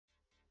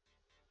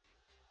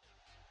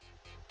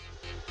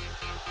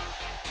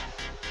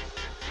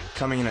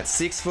coming in at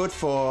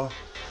 6'4",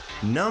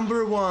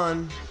 number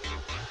 1,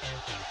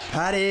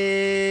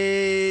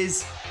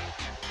 Paddy's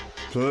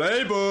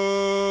Playbook.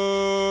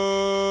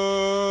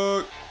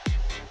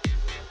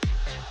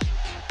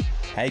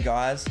 Hey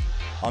guys,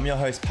 I'm your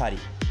host Paddy,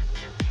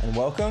 and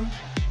welcome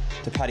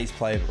to Paddy's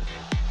Playbook,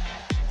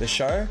 the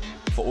show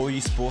for all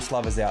you sports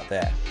lovers out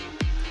there.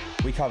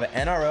 We cover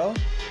NRL,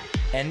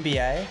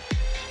 NBA,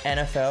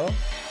 NFL,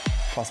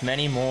 plus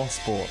many more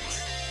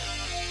sports.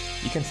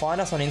 You can find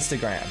us on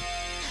Instagram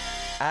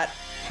at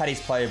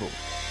Paddy's Playbook.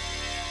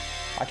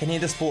 I can hear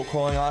the sport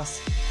calling us.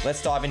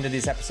 Let's dive into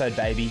this episode,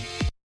 baby.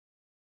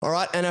 All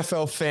right,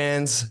 NFL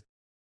fans,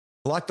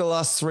 like the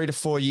last 3 to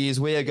 4 years,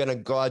 we are going to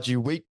guide you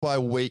week by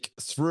week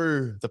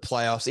through the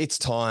playoffs. It's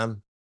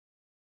time.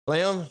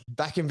 Liam,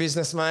 back in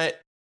business, mate.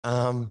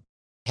 How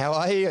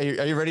are you?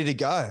 Are you ready to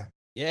go?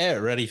 Yeah,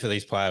 ready for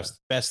these playoffs.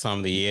 Best time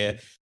of the year.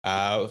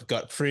 We've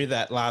got through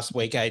that last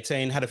week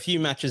 18, had a few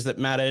matches that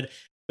mattered,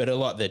 but a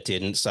lot that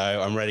didn't. So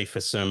I'm ready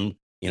for some,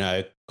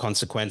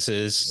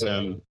 consequences,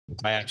 some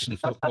high action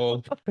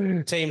football,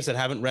 teams that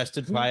haven't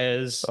rested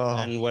players,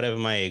 and whatever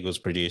my Eagles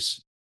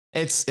produce.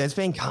 It's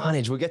been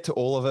carnage. We'll get to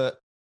all of it.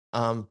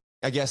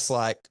 I guess,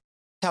 how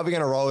are we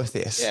going to roll with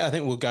this? Yeah, I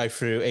think we'll go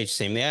through each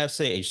team in the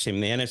AFC, each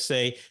team in the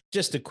NFC,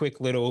 just a quick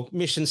little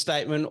mission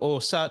statement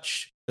or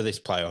such for this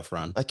playoff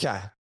run. Okay.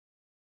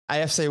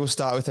 AFC will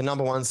start with the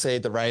number 1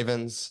 seed, the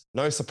Ravens.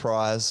 No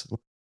surprise.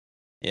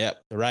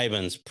 Yep, the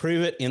Ravens.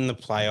 Prove it in the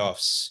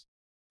playoffs.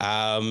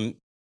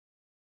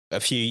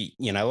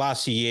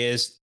 Last few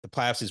years, the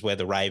playoffs is where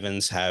the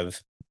Ravens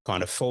have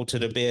kind of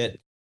faltered a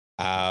bit.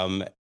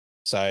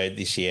 So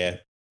this year,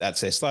 that's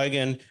their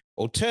slogan.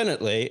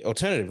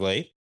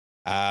 Alternatively,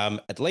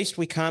 at least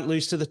we can't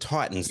lose to the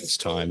Titans this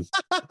time.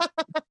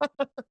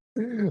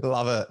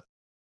 Love it.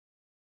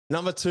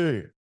 Number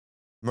 2,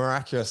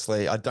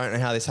 miraculously, I don't know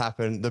how this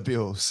happened, the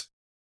Bills.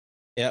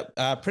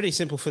 Yep, pretty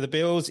simple for the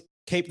Bills.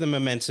 Keep the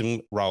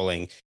momentum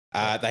rolling.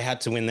 They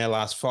had to win their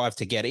last 5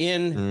 to get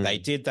in. They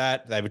did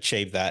that. They've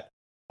achieved that.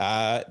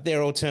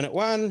 Their alternate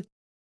 1,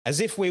 as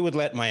if we would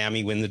let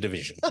Miami win the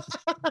division.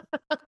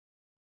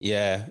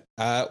 Yeah.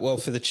 Well,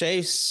 for the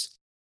Chiefs,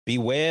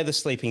 beware the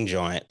sleeping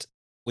giant.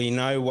 We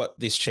know what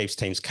this Chiefs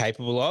team's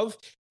capable of.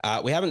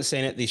 We haven't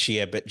seen it this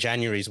year, but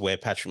January is where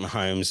Patrick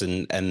Mahomes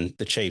and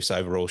the Chiefs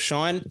overall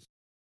shine.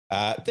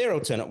 Their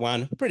alternate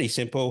 1, pretty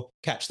simple,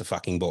 catch the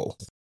fucking ball.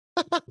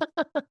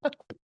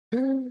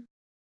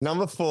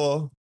 Number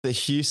 4, the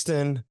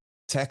Houston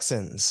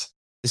Texans.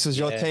 This was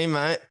your team,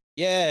 mate.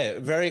 Yeah,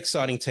 very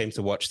exciting team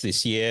to watch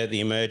this year. The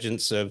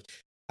emergence of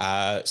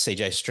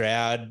CJ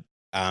Stroud,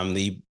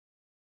 the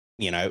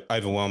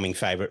overwhelming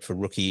favorite for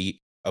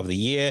rookie of the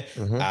year,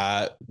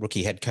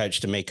 rookie head coach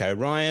D'Amico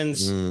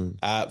Ryans.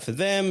 For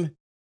them,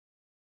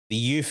 the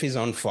youth is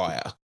on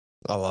fire.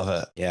 I love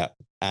it. Yeah.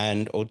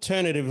 And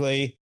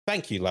alternatively,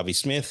 thank you, Lovie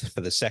Smith,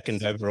 for the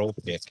 2nd overall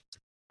pick.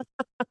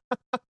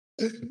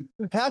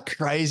 How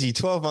crazy.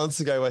 12 months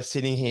ago, we're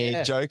sitting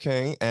here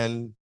joking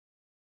and...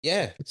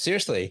 Yeah,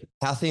 seriously.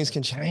 How things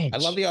can change. I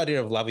love the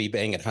idea of Lovie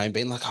being at home,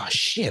 being like, oh,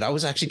 shit, I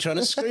was actually trying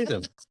to screw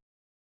them.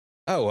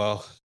 Oh,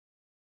 well.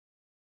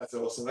 That's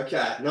awesome.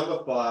 Okay,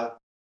 number 5,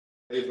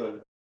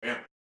 Cleveland.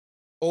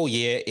 All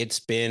year, it's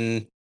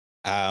been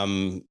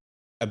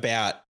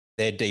about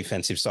their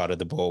defensive side of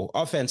the ball.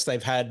 Offense,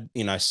 they've had,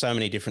 so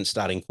many different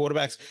starting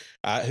quarterbacks.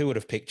 Who would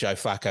have picked Joe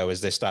Flacco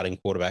as their starting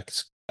quarterback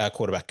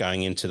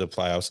going into the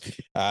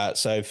playoffs?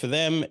 So for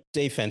them,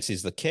 defense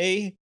is the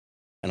key.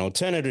 And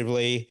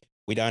alternatively,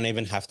 we don't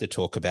even have to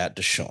talk about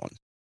Deshaun.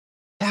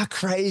 How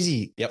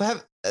crazy. Yep.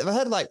 I've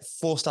had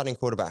 4 starting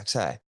quarterbacks,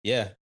 hey?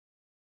 Yeah.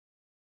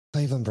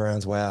 Cleveland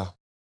Browns, wow.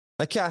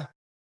 Okay.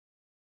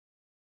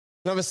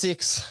 Number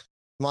 6,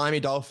 Miami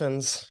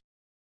Dolphins.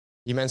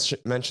 You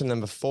mentioned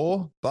them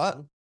before,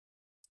 but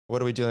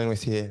what are we dealing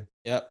with here?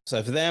 Yep.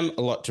 So for them,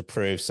 a lot to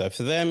prove. So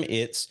for them,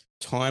 it's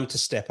time to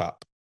step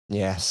up.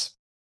 Yes.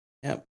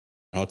 Yep.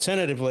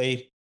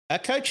 Alternatively, our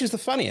coach is the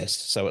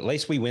funniest, so at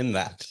least we win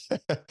that.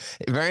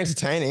 Very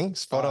entertaining.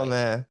 Spot on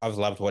there. I've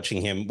loved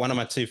watching him. One of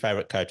my 2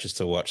 favorite coaches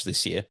to watch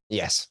this year.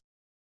 Yes.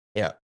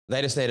 Yeah.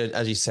 They just need to,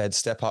 as you said,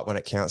 step up when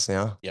it counts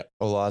now. Yep.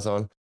 All eyes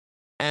on.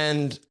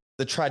 And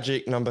the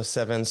tragic number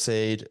 7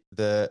 seed,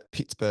 the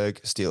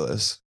Pittsburgh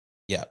Steelers.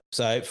 Yeah.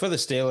 So for the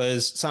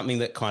Steelers, something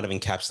that kind of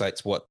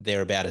encapsulates what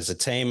they're about as a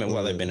team and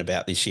what they've been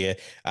about this year,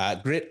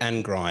 grit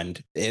and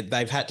grind.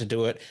 They've had to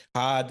do it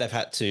hard. They've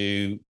had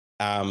to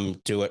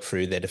do it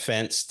through their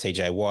defense,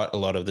 TJ Watt, a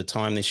lot of the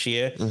time this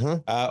year.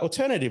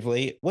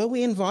 Alternatively, were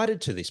we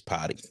invited to this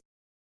party?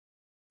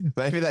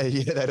 Maybe they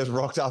just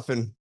rocked up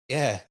and...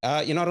 Yeah,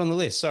 you're not on the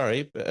list,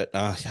 sorry, but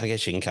I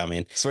guess you can come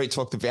in. Sweet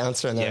talk the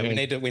bouncer. And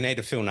we need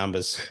to fill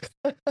numbers.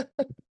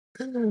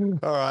 All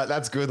right,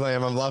 that's good,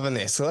 Liam. I'm loving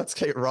this. So let's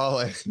keep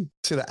rolling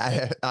to the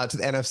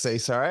NFC.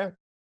 Sorry,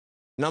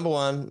 number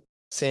 1,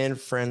 San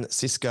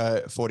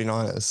Francisco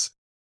 49ers.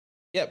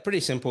 Yeah, pretty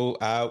simple.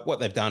 What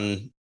they've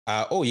done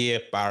all year,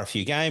 bar a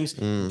few games,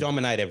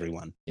 dominate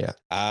everyone. Yeah.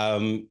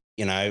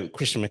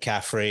 Christian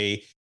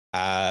McCaffrey,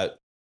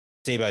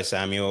 Deebo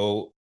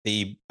Samuel,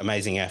 the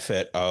amazing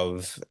effort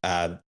of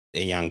a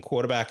young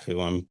quarterback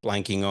who I'm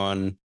blanking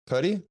on.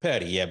 Purdy?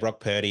 Brock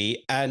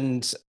Purdy.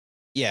 And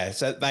yeah,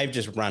 so they've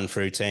just run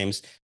through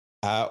teams.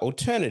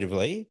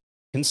 Alternatively,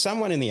 can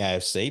someone in the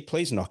AFC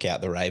please knock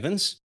out the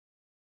Ravens?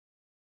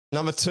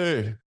 Number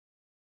 2,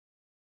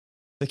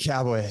 the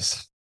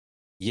Cowboys.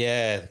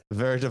 Yeah.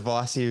 Very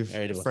divisive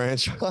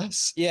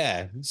franchise.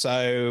 Yeah.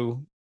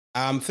 So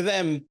for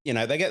them,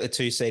 they get the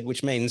 2 seed,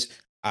 which means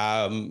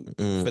for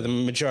the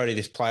majority of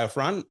this playoff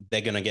run,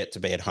 they're going to get to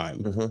be at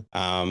home.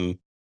 Mm-hmm.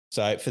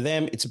 So for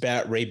them, it's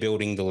about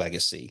rebuilding the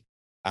legacy.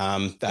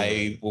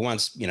 They were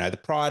once, the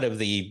pride of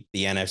the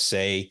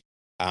NFC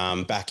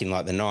back in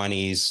like the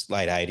 90s,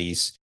 late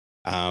 80s.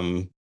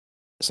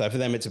 So for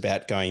them, it's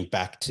about going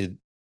back to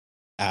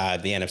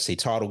the NFC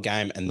title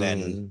game and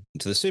then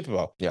to the Super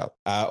Bowl. Yeah.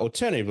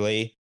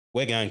 Alternatively,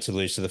 we're going to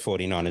lose to the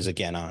 49ers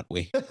again, aren't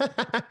we?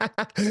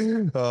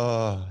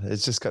 Oh,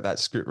 it's just got that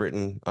script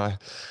written. I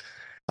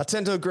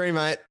tend to agree,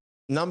 mate.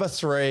 Number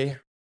 3,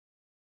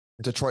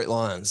 Detroit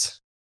Lions.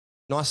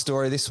 Nice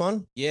story, this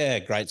one. Yeah,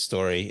 great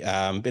story.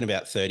 Been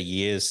about 30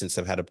 years since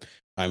they've had a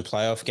home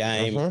playoff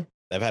game. Mm-hmm.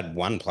 They've had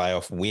one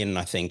playoff win,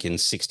 I think, in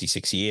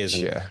 66 years.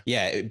 And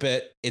yeah,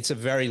 but it's a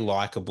very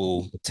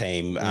likable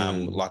team,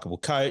 likable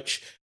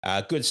coach.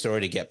 Good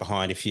story to get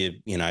behind if you're,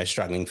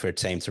 struggling for a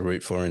team to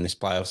root for in this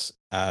playoffs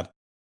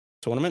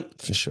tournament.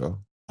 For sure.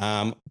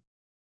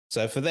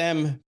 So for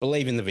them,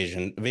 believe in the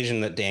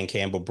vision that Dan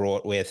Campbell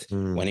brought with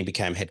when he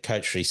became head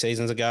coach 3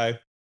 seasons ago.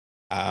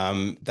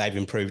 They've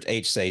improved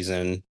each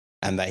season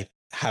and they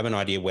have an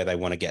idea where they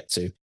want to get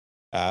to.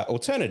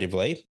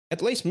 Alternatively,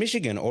 at least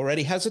Michigan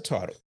already has a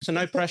title, so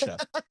no pressure.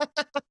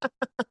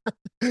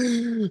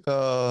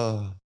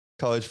 Oh,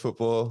 college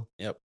football.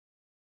 Yep.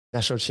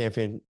 National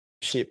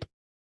championship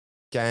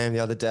game the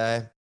other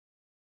day.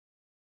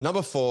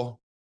 Number 4.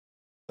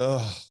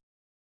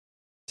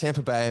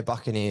 Tampa Bay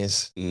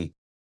Buccaneers. They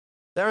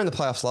were in the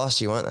playoffs last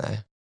year, weren't they?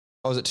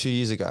 Or was it 2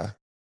 years ago?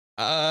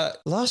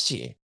 Last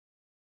year.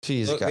 2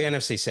 years ago. The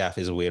NFC South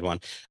is a weird one.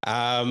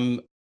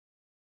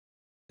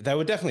 They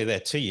were definitely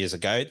there 2 years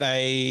ago.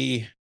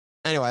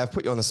 Anyway, I've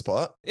put you on the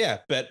spot. Yeah,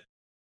 but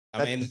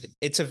I mean,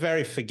 it's a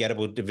very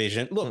forgettable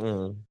division.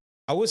 Look,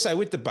 I would say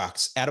with the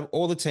Bucs, out of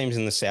all the teams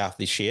in the South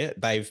this year,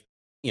 they've,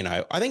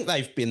 I think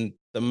they've been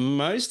the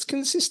most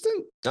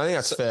consistent. I think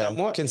that's fair.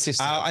 Somewhat.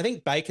 Consistent. I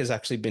think Baker's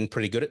actually been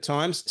pretty good at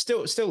times.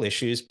 Still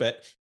issues,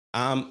 but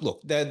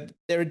look, they're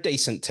a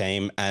decent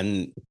team,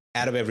 and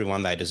out of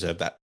everyone, they deserve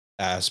that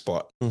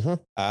spot.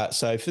 Mm-hmm.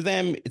 So for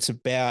them, it's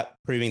about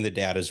proving the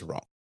doubters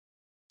wrong.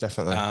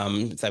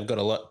 Definitely. They've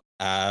got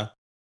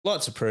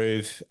lots to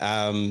prove.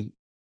 But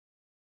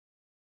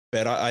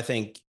I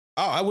think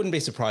I wouldn't be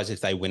surprised if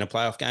they win a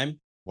playoff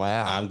game.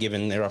 Wow.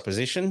 Given their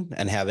opposition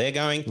and how they're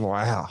going.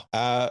 Wow.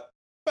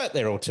 But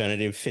their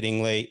alternative,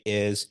 fittingly,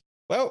 is,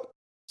 well,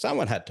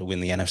 someone had to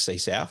win the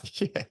NFC South.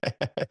 Yeah.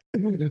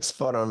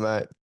 Spot on,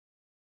 mate.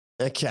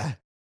 Okay.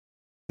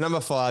 Number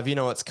 5, you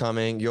know what's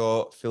coming.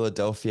 Your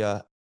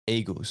Philadelphia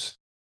Eagles.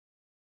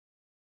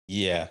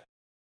 Yeah.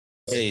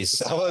 Jeez.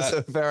 That was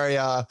a very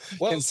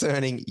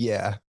concerning,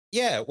 yeah.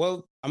 Yeah,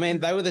 well, I mean,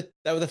 they were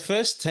the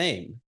first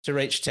team to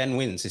reach 10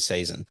 wins this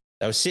season.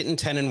 They were sitting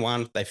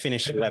 10-1. They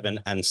finished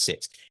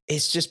 11-6.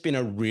 It's just been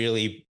a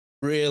really,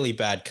 really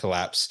bad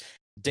collapse.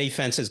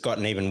 Defense has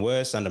gotten even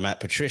worse under Matt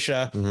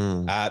Patricia.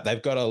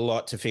 They've got a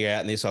lot to figure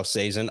out in this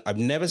offseason. I've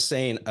never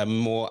seen a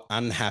more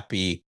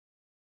unhappy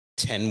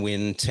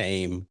 10-win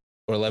team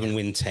or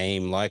 11-win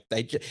team. Like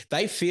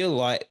they feel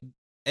like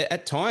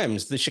at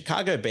times the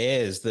Chicago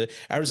Bears, the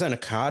Arizona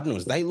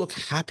Cardinals, they look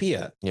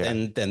happier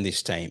than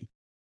this team.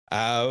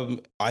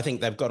 I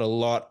think they've got a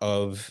lot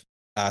of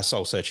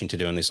soul searching to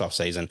do in this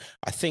offseason.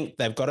 I think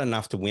they've got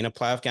enough to win a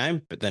playoff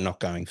game, but they're not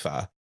going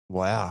far.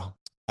 Wow.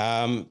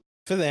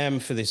 For them,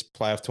 for this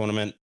playoff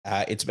tournament,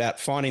 it's about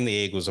finding the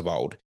Eagles of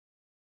old,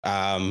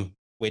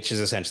 which is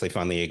essentially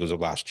finding the Eagles of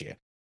last year.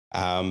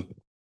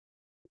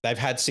 They've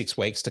had 6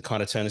 weeks to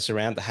kind of turn this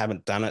around. They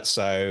haven't done it.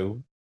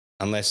 So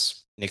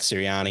unless Nick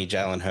Sirianni,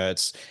 Jalen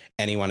Hurts,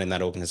 anyone in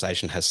that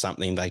organization has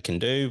something they can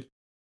do,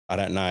 I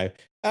don't know.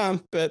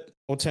 But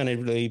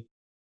alternatively,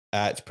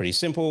 it's pretty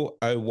simple.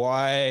 Oh,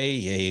 why,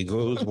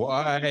 Eagles,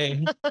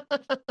 why?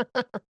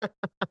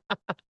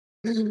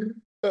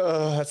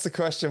 Oh, that's the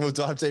question. We'll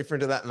dive deeper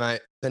into that,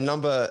 mate. The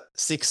number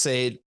 6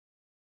 seed,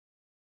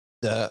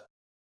 the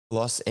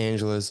Los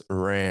Angeles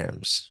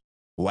Rams.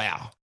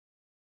 Wow.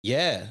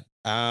 Yeah.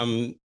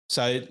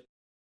 So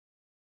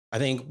I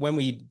think when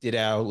we did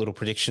our little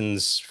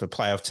predictions for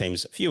playoff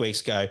teams a few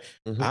weeks ago,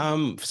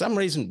 for some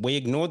reason we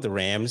ignored the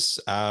Rams.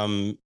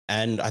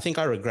 And I think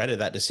I regretted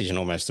that decision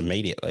almost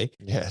immediately.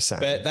 Yeah, same.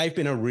 But they've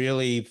been a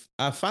really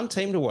fun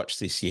team to watch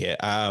this year.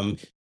 The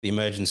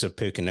emergence of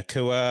Puka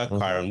Nacua,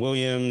 Kyron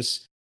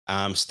Williams,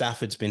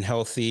 Stafford's been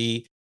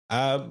healthy.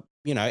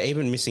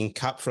 Even missing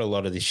Cup for a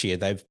lot of this year,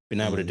 they've been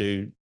able to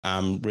do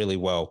really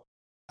well.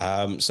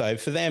 So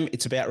for them,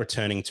 it's about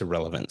returning to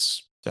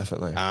relevance.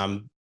 Definitely.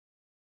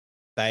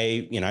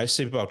 They,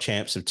 Super Bowl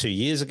champs of 2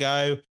 years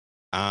ago.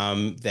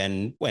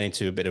 then went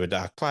into a bit of a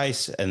dark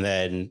place, and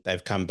then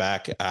they've come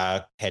back.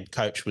 Head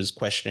coach was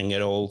questioning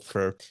it all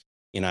for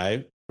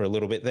a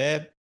little bit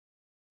there.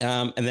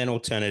 And then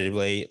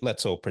alternatively,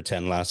 let's all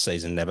pretend last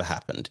season never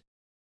happened.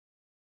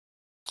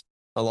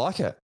 I like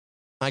it.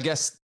 I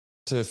guess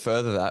to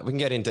further that, we can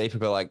get in deeper,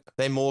 but like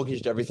they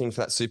mortgaged everything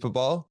for that Super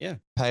Bowl. Yeah.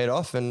 Pay it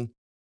off. And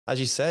as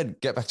you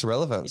said, get back to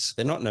relevance.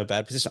 They're not in a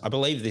bad position. I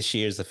believe this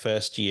year is the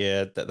first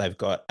year that they've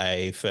got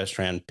a first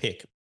round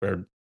pick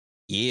for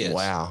years.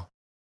 Wow.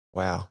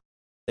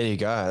 There you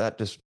go. That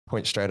just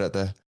points straight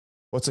at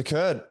what's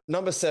occurred.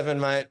 Number 7,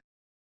 mate.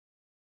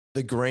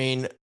 The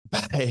Green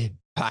Bay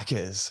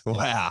Packers.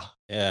 Wow.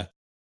 Yeah.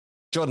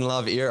 Jordan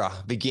Love era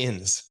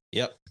begins.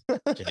 Yep.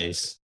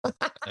 Jeez.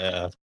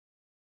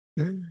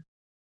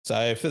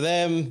 So for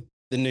them,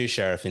 the new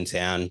sheriff in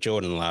town,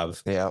 Jordan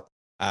Love. Yep.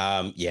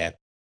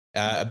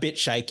 A bit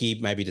shaky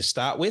maybe to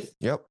start with.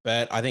 Yep.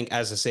 But I think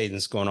as the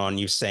season's gone on,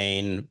 you've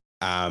seen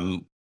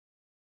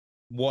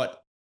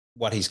what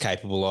he's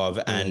capable of,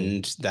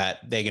 and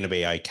that they're going to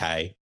be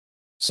okay.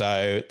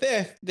 So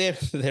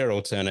they're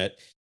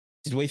alternate.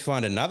 Did we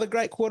find another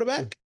great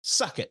quarterback?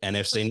 Suck it,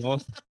 NFC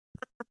North.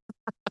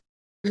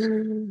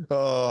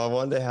 Oh, I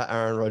wonder how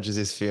Aaron Rodgers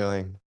is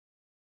feeling.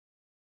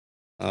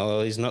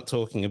 Oh, he's not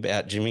talking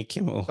about Jimmy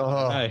Kimmel.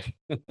 Oh.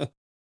 No.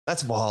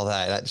 That's wild,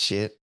 that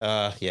shit.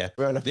 Yeah.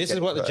 This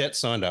is what the Jets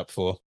signed up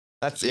for.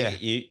 That's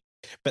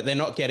but they're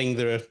not getting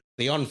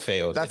the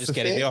on-field. They're just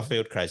getting the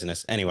off-field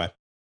craziness. Anyway.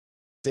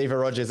 Diva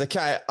Rodgers.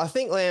 Okay, I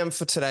think, Liam,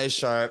 for today's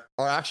show,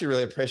 I actually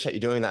really appreciate you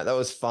doing that. That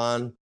was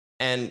fun.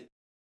 And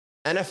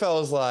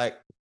NFL is like,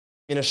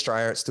 in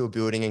Australia, it's still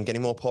building and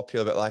getting more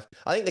popular. But like,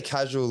 I think the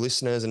casual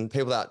listeners and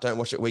people that don't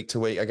watch it week to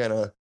week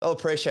they'll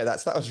appreciate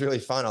that. So that was really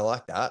fun. I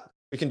like that.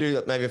 We can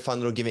do maybe a fun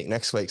little gimmick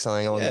next week,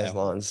 something along those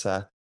lines.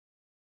 So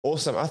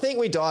awesome. I think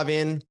we dive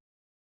in,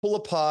 pull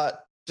apart,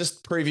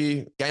 just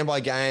preview game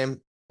by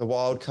game, the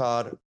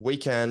wildcard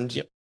weekend.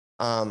 Yep.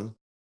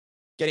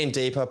 Get in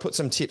deeper, put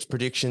some tips,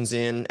 predictions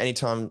in,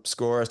 anytime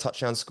scorers,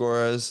 touchdown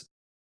scorers.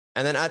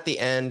 And then at the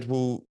end,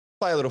 we'll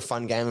play a little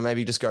fun game and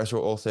maybe just go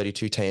through all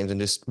 32 teams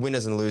and just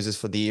winners and losers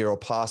for the year, or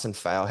pass and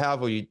fail,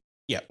 however you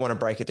want to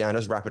break it down,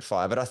 just rapid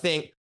fire. But I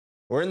think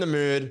we're in the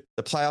mood.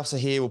 The playoffs are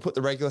here. We'll put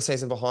the regular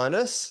season behind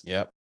us.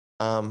 Yep.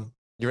 You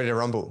ready to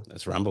rumble?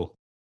 Let's rumble.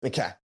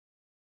 Okay.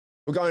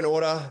 We'll go in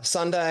order.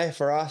 Sunday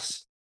for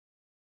us,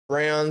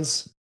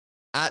 Browns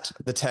at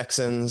the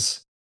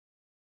Texans.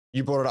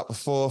 You brought it up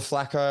before,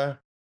 Flacco,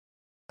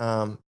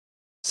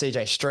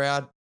 CJ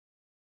Stroud.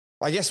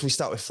 I guess we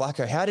start with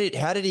Flacco. How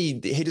did he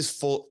just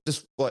fell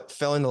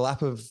in the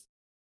lap of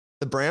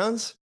the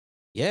Browns?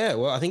 Yeah,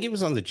 well, I think he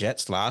was on the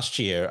Jets last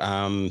year.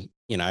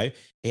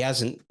 He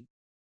hasn't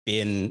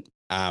been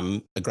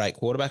a great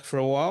quarterback for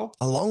a while.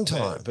 A long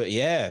time.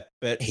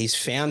 But he's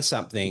found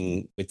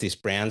something with this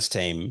Browns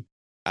team,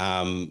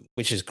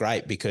 which is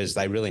great because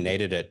they really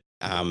needed it.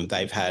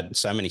 They've had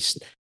so many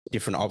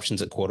different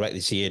options at quarterback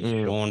this year.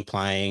 Deshaun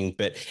playing,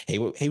 but he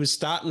was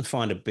starting to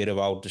find a bit of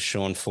old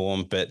Deshaun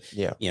form, but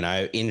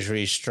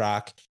injuries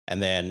struck,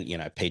 and then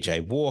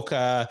PJ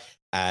Walker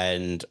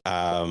and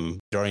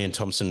Dorian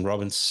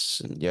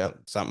Thompson-Robinson,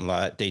 something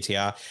like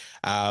that,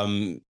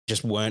 DTR,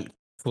 just weren't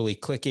fully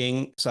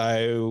clicking.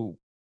 So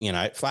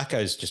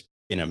Flacco's just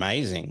been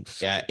amazing.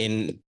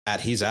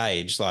 At his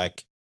age,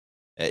 like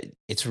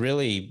it's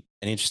really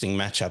an interesting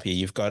matchup here.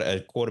 You've got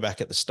a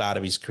quarterback at the start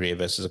of his career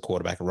versus a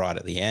quarterback right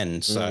at the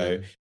end. So,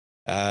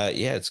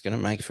 it's going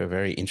to make for a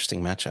very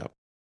interesting matchup.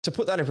 To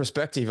put that in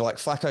perspective, like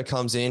Flacco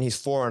comes in,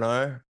 he's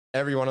 4-0.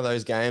 Every one of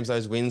those games,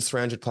 those wins,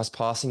 300 plus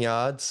passing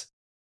yards.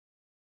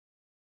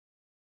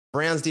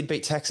 Browns did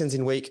beat Texans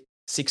in week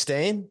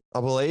 16,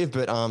 I believe,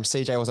 but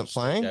CJ wasn't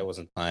playing. CJ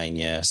wasn't playing,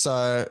 yeah.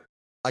 So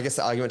I guess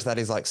the argument to that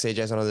is like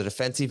CJ's one of the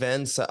defensive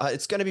ends. So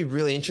it's going to be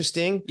really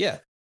interesting. Yeah.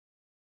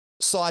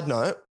 Side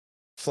note,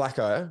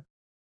 Flacco,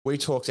 we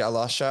talked our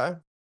last show,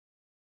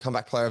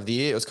 comeback player of the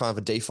year. It was kind of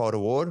a default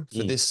award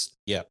for this.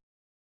 Yeah.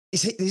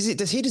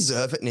 Does he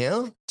deserve it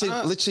now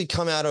to literally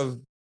come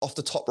off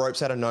the top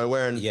ropes out of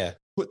nowhere and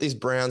put this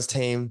Browns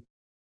team,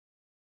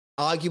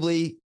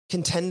 arguably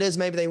contenders?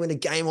 Maybe they win a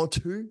game or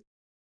two.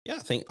 Yeah, I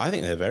think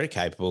they're very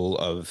capable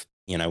of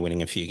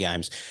winning a few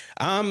games.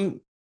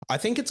 I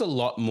think it's a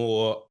lot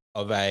more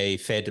of a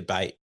fair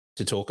debate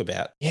to talk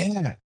about.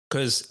 Yeah,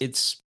 because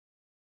it's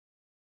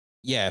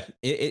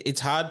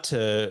hard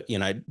to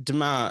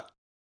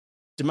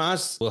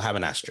Demar's will have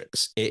an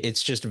asterisk.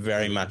 It's just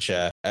very much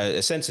a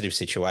sensitive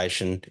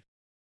situation.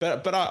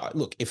 But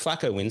look, if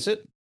Flacco wins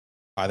it,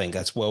 I think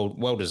that's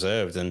well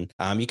deserved. And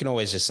you can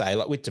always just say,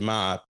 like with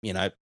Demar,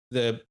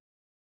 the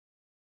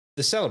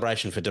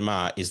celebration for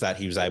Demar is that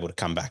he was able to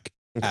come back.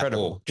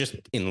 Incredible, just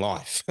in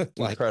life.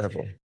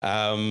 Incredible.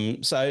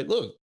 So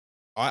look,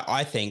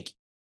 I think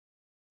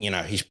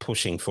he's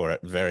pushing for it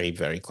very,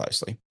 very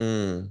closely.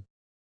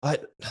 I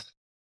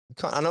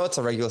know it's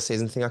a regular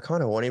season thing. I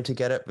kind of want him to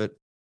get it, but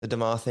the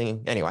Demar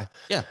thing. Anyway.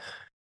 Yeah.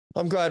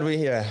 I'm glad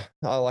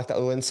I like that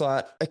little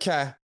insight.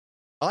 Okay.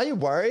 Are you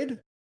worried,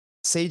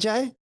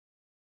 CJ?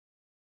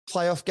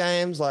 Playoff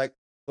games, like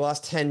the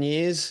last 10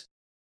 years,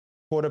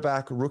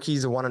 quarterback,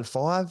 rookies are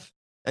 1-5.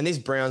 And this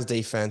Browns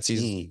defense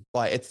is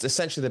like, it's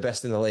essentially the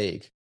best in the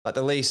league. Like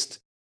the least,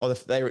 or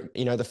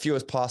the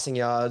fewest passing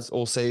yards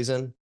all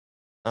season.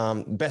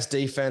 Best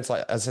defense,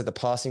 like as I said, the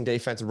passing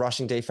defense,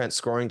 rushing defense,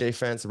 scoring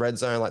defense, red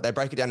zone. Like they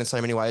break it down in so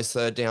many ways.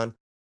 Third down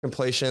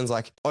completions.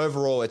 Like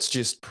overall, it's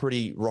just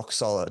pretty rock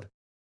solid.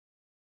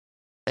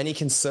 Any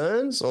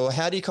concerns, or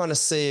how do you kind of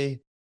see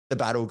the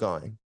battle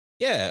going?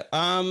 Yeah.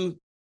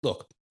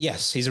 Look,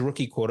 yes, he's a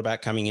rookie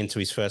quarterback coming into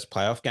his first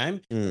playoff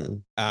game.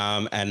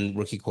 And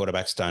rookie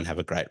quarterbacks don't have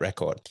a great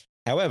record.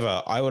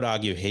 However, I would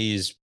argue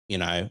he's,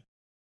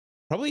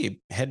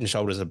 probably head and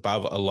shoulders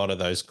above a lot of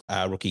those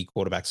rookie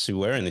quarterbacks who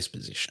were in this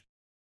position.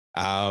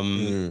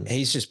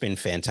 He's just been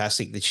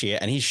fantastic this year,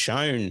 and he's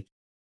shown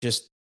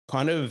just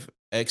kind of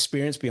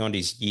experience beyond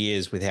his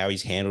years with how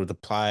he's handled the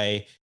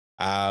play.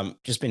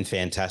 Just been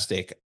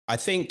fantastic. I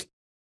think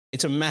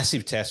it's a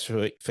massive test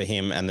for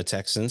him and the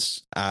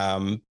Texans,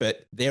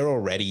 but they're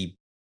already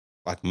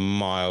like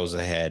miles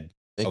ahead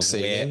of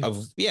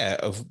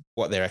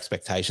what their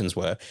expectations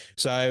were.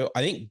 So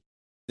I think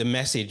the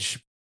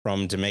message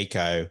from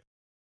D'Amico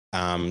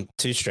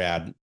to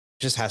Stroud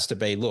just has to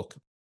be, look,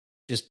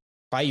 just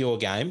play your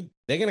game.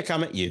 They're going to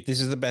come at you.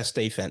 This is the best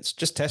defense.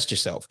 Just test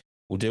yourself.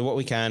 We'll do what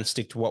we can,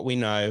 stick to what we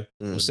know.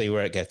 We'll see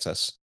where it gets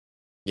us.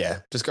 Yeah,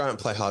 just go out and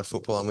play hard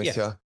football. I'm with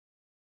you.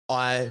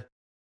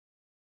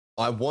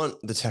 I want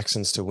the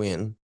Texans to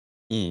win,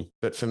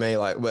 but for me,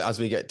 like as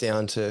we get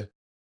down to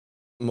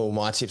more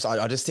my tips,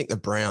 I just think the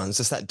Browns,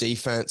 just that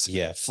defense.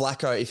 Yeah,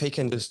 Flacco, if he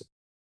can just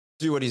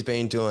do what he's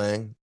been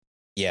doing.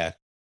 Yeah,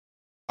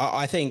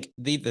 I think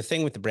the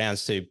thing with the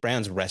Browns too,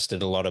 Browns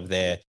rested a lot of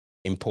their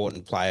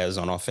important players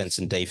on offense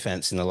and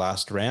defense in the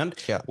last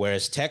round,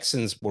 whereas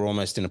Texans were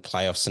almost in a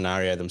playoff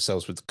scenario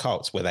themselves with the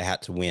Colts where they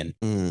had to win.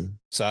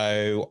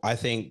 So I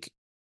think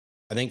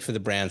for the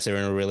Browns, they're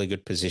in a really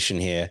good position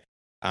here.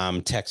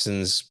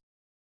 Texans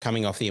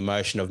coming off the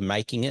emotion of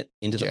making it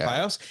into the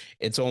playoffs,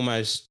 it's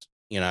almost,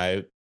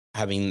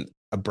 having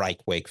a break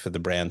week for the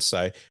Browns.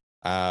 So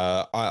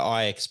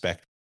I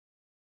expect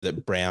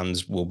that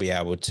Browns will be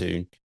able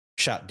to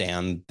shut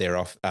down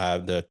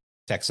the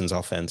Texans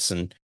offense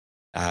and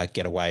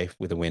get away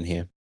with a win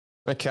here.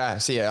 Okay.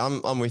 So yeah,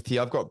 I'm with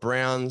you. I've got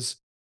Browns.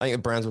 I think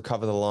the Browns will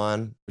cover the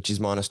line, which is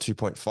minus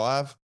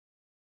 2.5.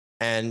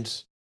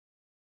 And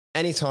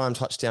anytime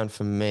touchdown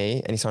for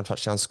me, anytime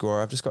touchdown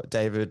scorer, I've just got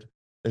David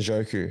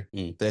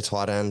Njoku, their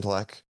tight end,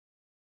 probably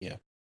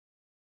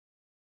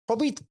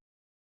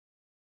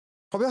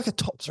like a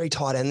top 3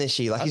 tight end this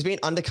year. Like he's been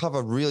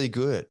undercover really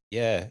good.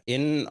 Yeah.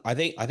 I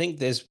think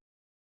there's,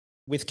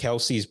 with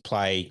Kelsey's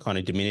play kind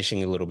of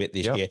diminishing a little bit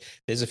this year,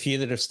 there's a few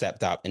that have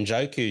stepped up. And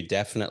Njoku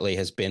definitely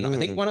has been, I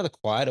think, one of the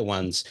quieter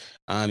ones.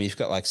 You've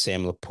got like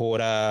Sam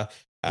Laporta,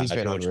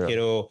 George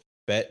Kittle,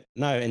 but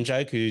no,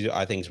 Njoku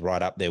I think is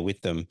right up there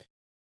with them.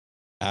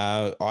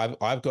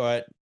 I've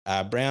got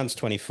Browns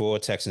 24,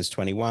 Texans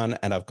 21,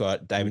 and I've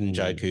got David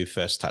Njoku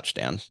first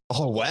touchdown.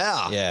 Oh,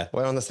 wow. Yeah.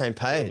 We're on the same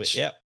page.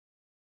 Yep.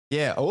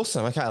 Yeah,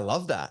 awesome. Okay, I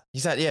love that.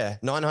 He's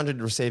at,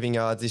 900 receiving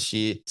yards this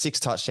year, 6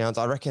 touchdowns.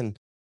 I reckon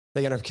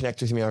they're going to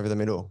connect with me over the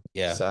middle.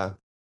 Yeah. So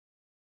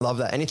love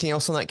that. Anything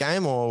else on that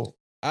game or?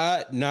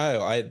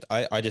 No, I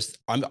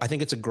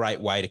think it's a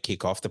great way to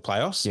kick off the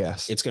playoffs.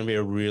 Yes. It's going to be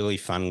a really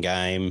fun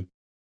game.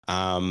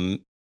 But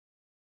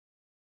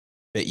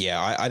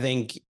yeah, I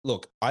think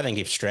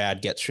if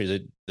Stroud gets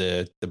through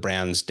the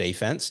Browns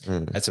defense,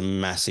 that's a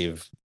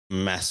massive,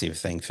 massive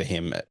thing for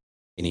him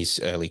in his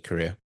early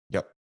career.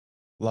 Yep.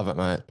 Love it,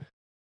 mate.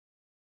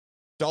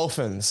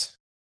 Dolphins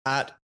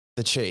at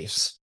the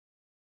Chiefs.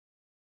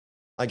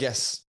 I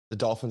guess the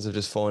Dolphins have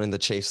just fallen in the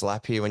Chiefs'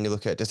 lap here when you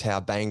look at just how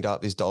banged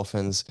up this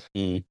Dolphins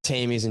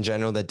team is in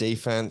general, their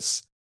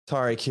defense.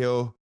 Tyreek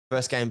Hill,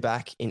 first game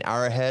back in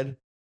Arrowhead.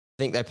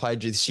 I think they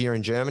played this year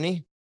in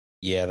Germany.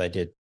 Yeah, they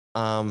did.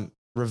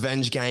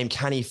 Revenge game.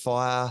 Can he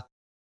fire?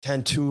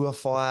 Can Tua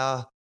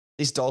fire?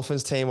 This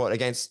Dolphins team,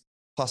 against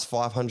plus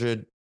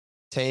 500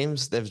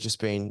 teams, they've just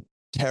been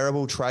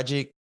terrible,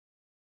 tragic.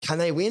 Can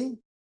they win?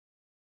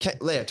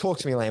 Leah, talk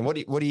to me, Liam.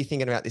 What are you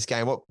thinking about this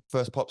game? What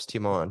first pops to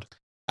your mind?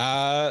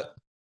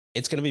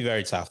 It's going to be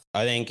very tough.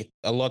 I think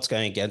a lot's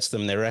going against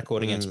them. Their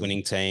record against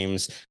winning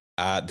teams,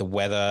 the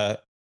weather,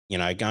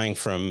 going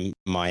from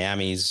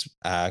Miami's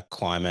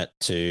climate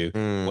to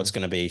what's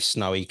going to be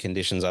snowy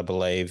conditions, I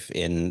believe,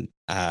 in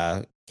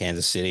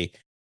Kansas City.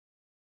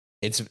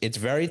 It's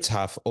very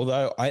tough.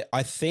 Although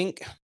I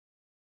think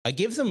I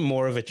give them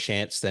more of a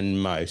chance than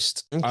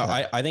most.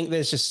 Okay. I think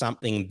there's just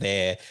something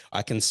there.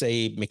 I can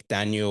see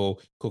McDaniel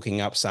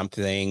cooking up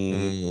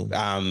something.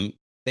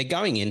 They're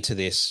going into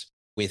this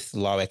with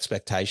low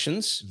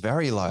expectations.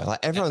 Very low. Like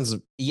everyone's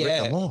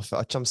written them off.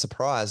 I'm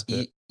surprised.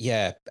 But.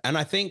 Yeah. And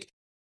I think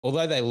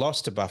although they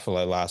lost to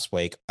Buffalo last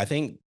week, I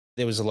think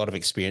there was a lot of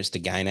experience to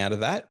gain out of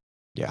that.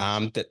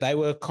 Yeah. That they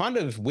were kind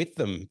of with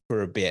them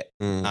for a bit.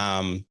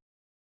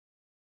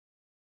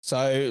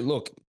 So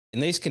look, in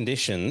these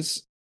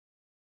conditions,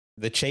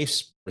 the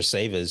Chiefs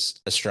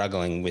receivers are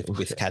struggling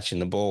with catching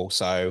the ball.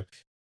 So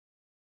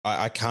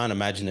I can't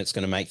imagine it's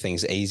going to make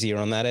things easier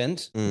on that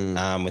end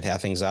with how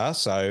things are.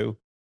 So,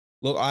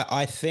 look,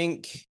 I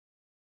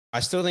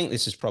still think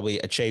this is probably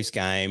a Chiefs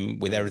game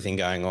with everything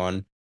going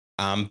on,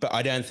 but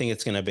I don't think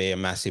it's going to be a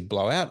massive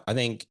blowout. I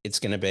think it's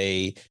going to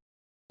be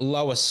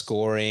lower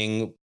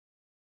scoring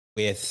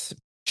with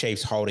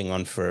Chiefs holding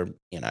on for,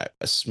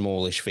 a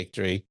smallish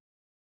victory.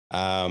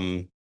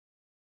 I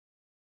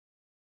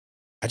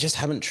just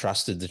haven't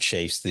trusted the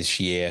Chiefs this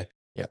year.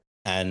 Yep.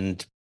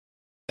 And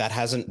that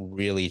hasn't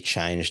really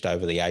changed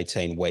over the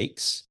 18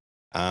 weeks.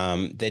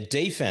 Their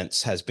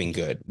defense has been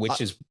good, which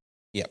is,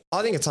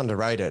 I think it's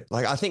underrated.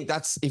 Like, I think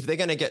that's, if they're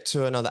going to get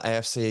to another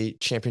AFC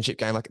championship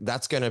game, like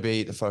that's going to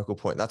be the focal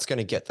point. That's going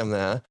to get them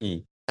there.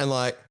 And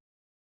like,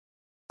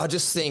 I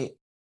just think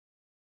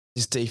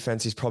this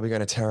defense is probably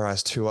going to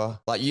terrorize Tua.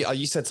 Like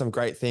you said some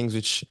great things,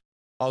 which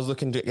I was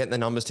looking to get the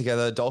numbers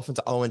together. Dolphins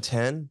are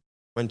 0-10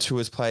 when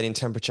Tua's played in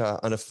temperature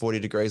under 40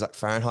 degrees, like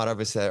Fahrenheit,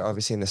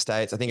 obviously in the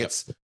States. I think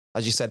it's,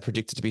 as you said,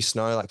 predicted to be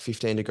snow, like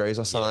 15 degrees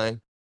or something,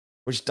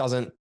 which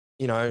doesn't,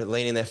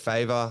 lean in their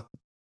favor.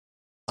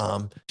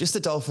 Just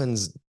the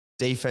Dolphins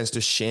defense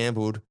just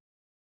shambled.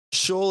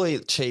 Surely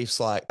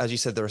Chiefs, like, as you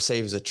said, the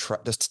receivers are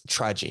just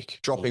tragic,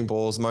 dropping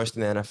balls, most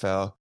in the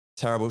NFL.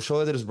 Terrible.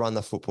 Surely they just run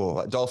the football.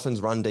 Like,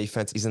 Dolphins run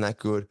defense isn't that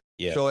good.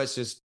 Yeah. Sure, it's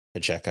just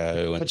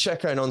Pacheco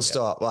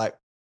nonstop, like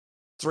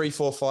 3,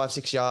 4, 5,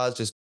 6 yards,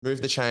 just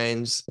move the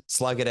chains,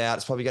 slug it out.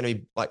 It's probably going to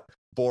be like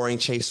boring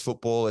Chiefs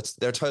football.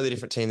 They're a totally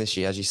different team this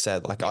year, as you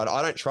said. Like,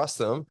 I don't trust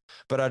them,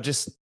 but I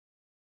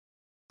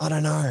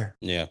don't know.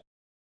 Yeah.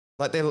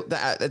 Like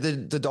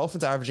the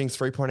Dolphins are averaging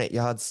 3.8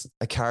 yards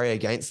a carry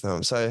against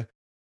them. So,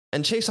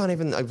 and Chiefs aren't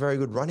even a very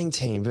good running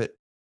team, but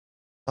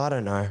I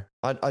don't know.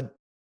 I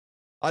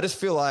just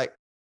feel like,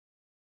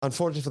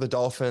 unfortunately for the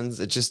Dolphins,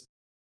 it's just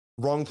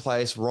wrong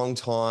place, wrong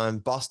time,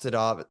 busted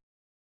up.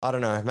 I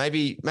don't know.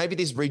 Maybe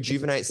this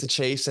rejuvenates the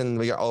Chiefs and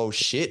we go, oh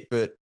shit.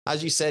 But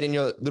as you said in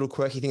your little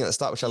quirky thing at the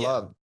start, which I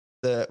love,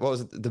 what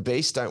was it? The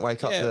beast don't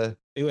wake up.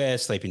 Beware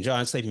sleeping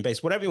giants, sleeping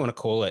beasts, whatever you want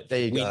to call it. There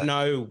you go. We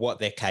know what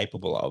they're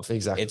capable of.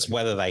 Exactly. It's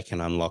whether they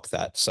can unlock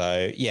that.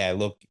 So yeah,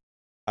 look,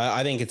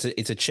 I think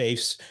it's a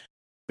Chiefs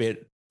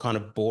bit kind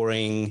of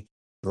boring,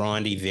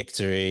 grindy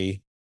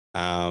victory.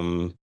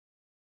 But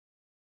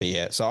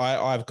yeah, so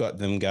I've got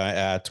them going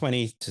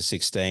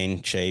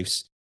 20-16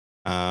 Chiefs.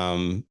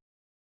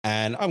 And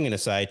I'm going to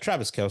say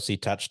Travis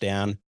Kelce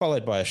touchdown,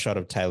 followed by a shot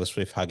of Taylor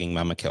Swift hugging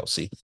Mama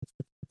Kelce.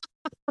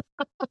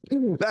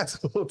 That's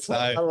cool. So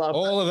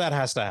all of that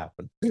has to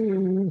happen.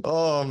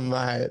 Oh,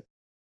 mate.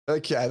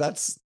 Okay, I've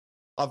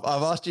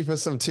asked you for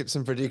some tips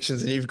and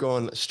predictions and you've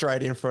gone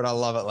straight in for it. I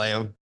love it,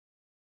 Liam.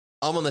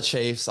 I'm on the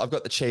Chiefs. I've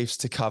got the Chiefs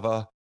to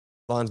cover.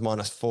 Lions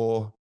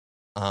 -4.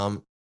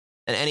 And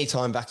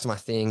anytime, back to my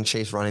thing,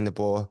 Chiefs running the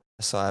ball,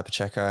 Isaiah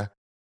Pacheco.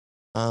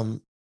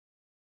 An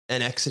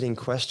exiting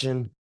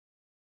question.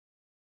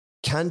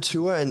 Can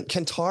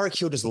Tyreek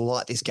Hill just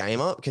light this game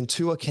up? Can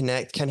Tua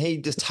connect? Can he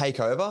just take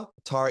over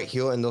Tyreek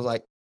Hill and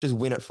just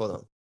win it for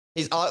them?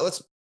 He's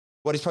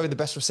probably the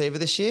best receiver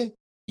this year?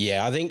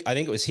 Yeah, I think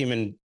it was him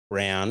and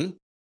Brown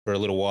for a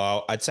little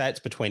while. I'd say it's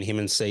between him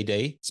and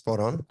CD.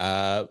 Spot on.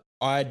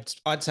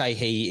 I'd say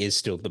he is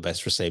still the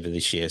best receiver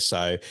this year.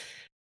 So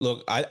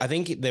look, I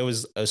think there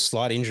was a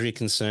slight injury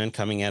concern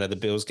coming out of the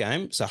Bills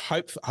game. So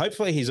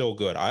hopefully he's all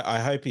good. I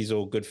hope he's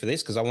all good for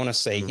this because I want to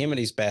see him at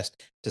his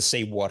best to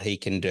see what he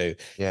can do.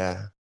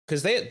 Yeah.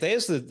 Because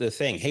there's the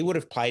thing. He would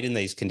have played in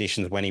these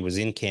conditions when he was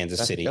in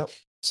Kansas City. Yep.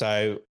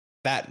 So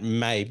that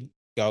may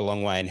go a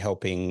long way in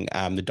helping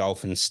the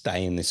Dolphins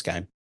stay in this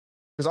game.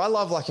 Because I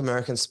love like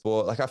American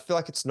sport. Like I feel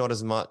like it's not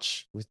as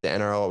much with the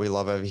NRL what we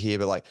love over here,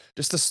 but like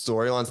just the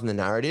storylines and the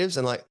narratives.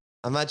 And like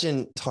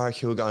imagine Tyreek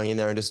Hill going in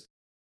there and just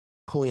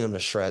pulling them to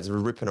shreds,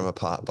 ripping them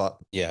apart. But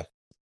yeah,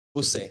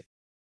 we'll see.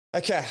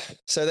 Okay,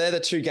 so they're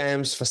the two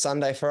games for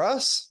Sunday for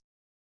us.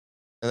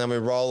 And then we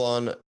roll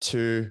on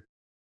to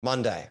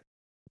Monday.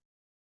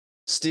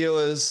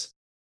 Steelers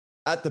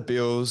at the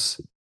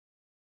Bills.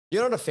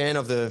 You're not a fan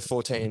of the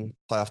 14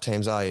 playoff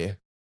teams, are you?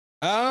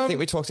 I think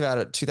we talked about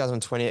it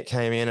 2020. It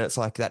came in and it's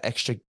like that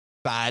extra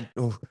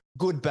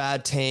good,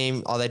 bad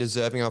team. Are they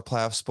deserving of a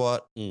playoff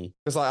spot?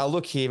 Because like I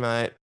look here,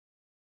 mate,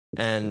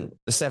 and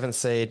the 7th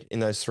seed in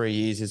those 3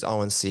 years is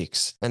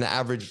 0-6. And the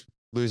average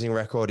losing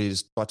record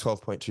is by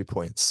 12.2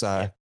 points.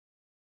 So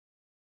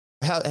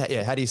how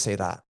do you see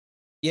that?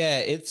 Yeah,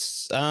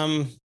 it's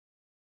I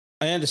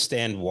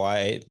understand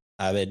why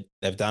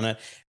they've done it,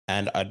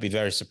 and I'd be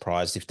very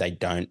surprised if they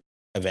don't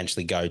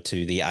eventually go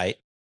to the 8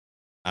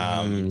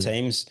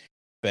 teams.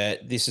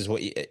 But this is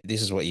what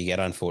you get.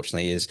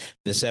 Unfortunately, is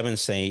the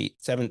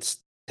 7th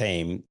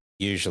team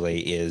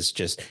usually is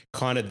just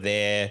kind of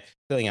there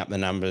filling up the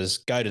numbers,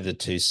 go to the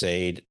 2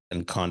 seed,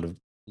 and kind of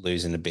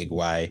lose in a big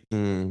way.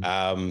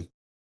 One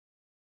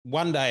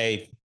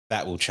day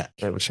that will change.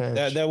 It will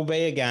change. There will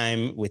be a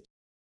game with,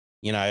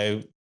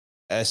 a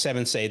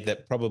 7 seed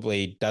that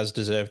probably does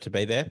deserve to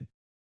be there,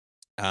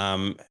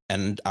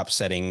 and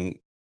upsetting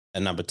a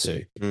number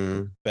 2.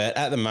 But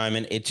at the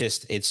moment, it's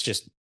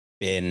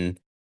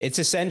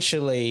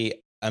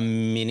essentially a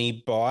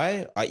mini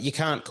bye. You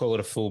can't call it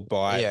a full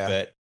bye,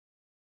 but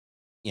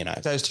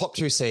those top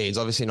 2 seeds,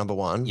 obviously number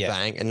 1, Yeah.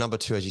 bang, and number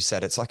 2, as you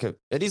said,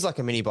 it is like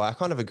a mini bye. I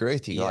kind of agree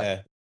with you.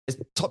 yeah, Like,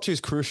 top 2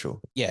 is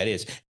crucial. yeah, it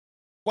is.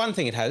 One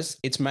thing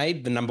it's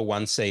made the number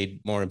 1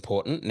 seed more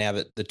important now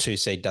that the 2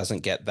 seed doesn't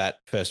get that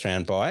first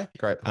round bye.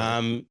 Great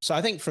point. So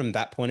I think from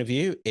that point of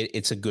view,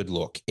 it's a good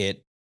look.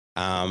 It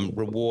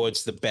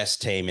rewards the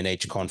best team in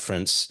each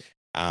conference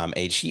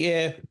each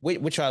year,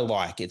 which I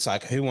like. It's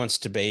like, who wants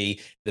to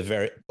be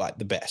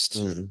the best?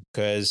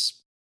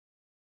 Because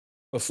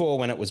before,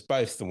 when it was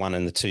both the 1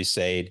 and the 2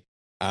 seed,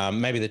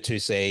 maybe the 2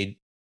 seed,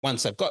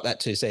 once they've got that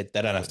 2 seed,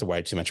 they don't have to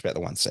worry too much about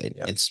the 1 seed.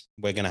 Yep.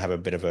 We're going to have a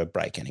bit of a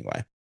break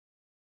anyway.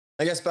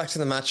 I guess back to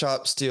the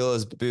matchup,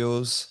 Steelers,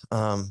 Bills,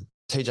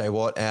 TJ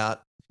Watt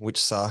out,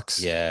 which sucks.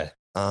 Yeah,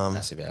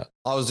 massive out.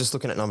 I was just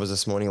looking at numbers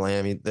this morning,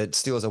 Liam. The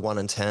Steelers are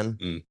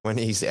 1-10 when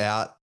he's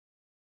out.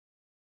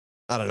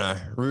 I don't know.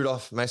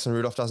 Mason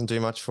Rudolph doesn't do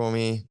much for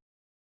me.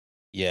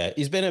 Yeah,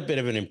 he's been a bit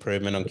of an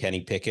improvement on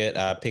Kenny Pickett.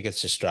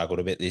 Pickett's just struggled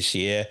a bit this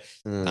year.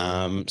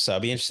 So I'll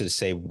be interested to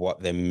see what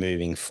they're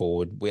moving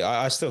forward.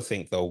 I still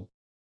think they'll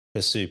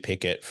pursue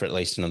Pickett for at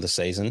least another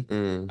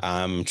season.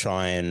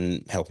 Try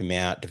and help him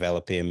out,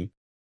 develop him.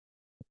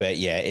 But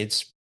yeah,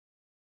 it's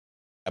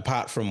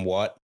apart from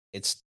what,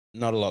 it's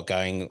not a lot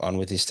going on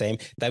with this team.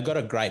 They've got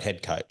a great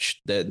head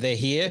coach. They're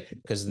here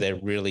because they're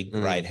really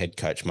great head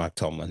coach, Mike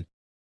Tomlin.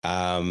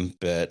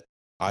 But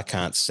I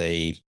can't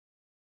see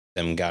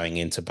them going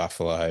into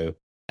Buffalo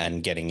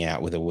and getting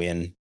out with a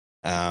win.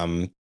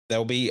 I'm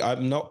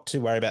not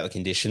too worried about the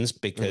conditions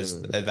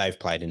because they've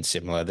played in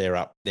similar. They're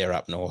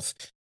up north.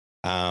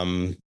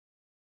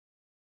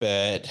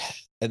 But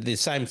at the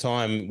same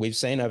time, we've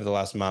seen over the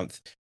last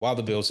month, while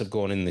the Bills have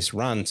gone in this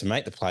run to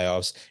make the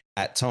playoffs,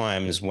 at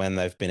times when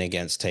they've been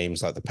against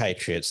teams like the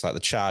Patriots, like the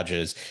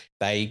Chargers,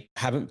 they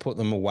haven't put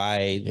them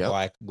away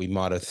like we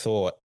might have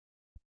thought.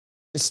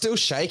 It's still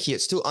shaky.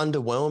 It's still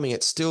underwhelming.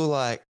 It's still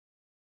like,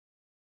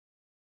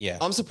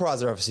 I'm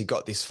surprised they obviously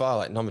got this far,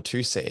 like number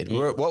 2 seed.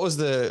 What was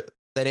they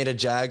needed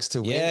Jags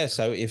to win? Yeah,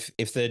 so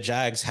if the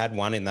Jags had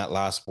won in that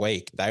last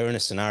week, they were in a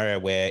scenario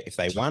where if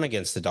they won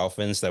against the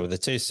Dolphins, they were the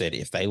 2 seed.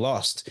 If they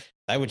lost,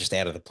 they were just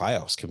out of the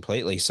playoffs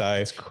completely. So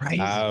it's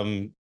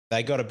crazy.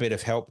 They got a bit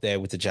of help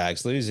there with the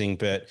Jags losing,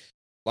 but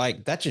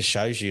like that just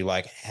shows you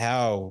like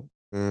how,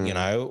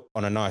 on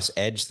a nice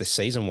edge the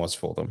season was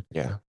for them.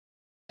 Yeah.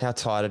 How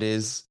tight it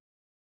is.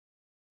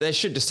 They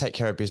should just take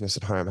care of business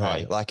at home.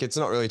 Hey? Like, it's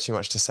not really too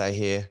much to say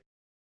here.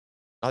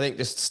 I think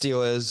just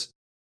Steelers,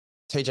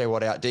 TJ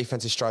Watt out,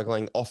 defense is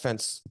struggling,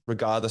 offense,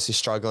 regardless, is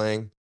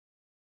struggling.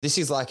 This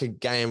is like a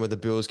game where the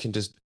Bills can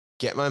just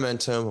get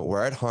momentum.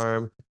 We're at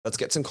home. Let's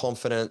get some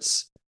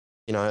confidence.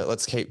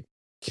 Let's keep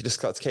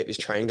this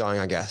train going,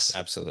 I guess.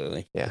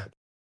 Absolutely. Yeah.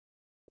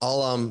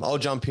 I'll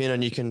jump in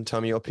and you can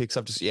tell me your picks.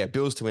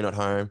 Bills to win at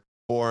home.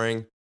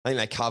 Boring. I think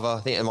they cover.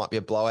 I think it might be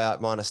a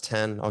blowout,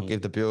 -10. I'll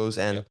give the Bills.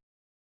 And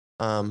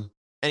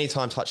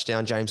anytime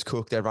touchdown, James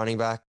Cook, their running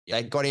back.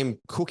 They got him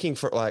cooking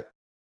for I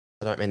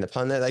don't mean the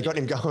pun there. They got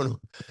him going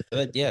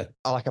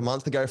like a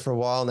month ago for a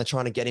while, and they're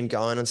trying to get him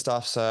going and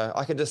stuff. So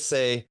I can just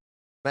see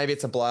maybe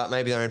it's a blowout.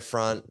 Maybe they're in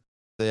front.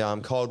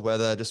 The cold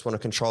weather, just want to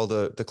control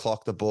the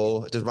clock, the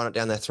ball, just run it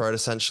down their throat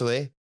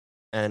essentially.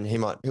 And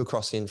he'll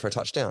cross in for a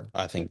touchdown.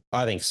 I think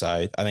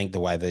so. I think the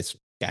way this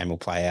game will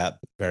play out,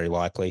 very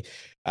likely.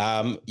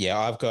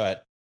 I've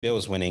got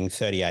Bills winning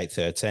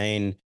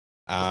 38-13.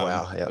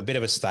 A bit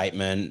of a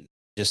statement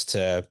just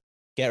to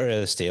get rid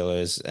of the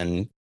Steelers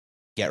and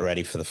get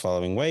ready for the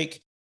following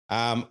week.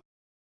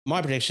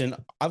 My prediction,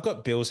 I've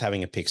got Bills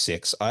having a pick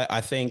 6.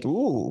 I think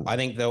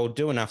they'll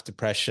do enough to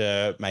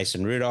pressure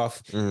Mason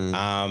Rudolph.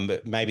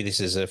 Maybe this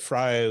is a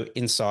throw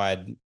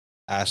inside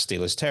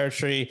Steelers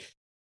territory,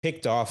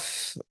 picked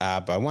off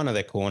by one of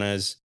their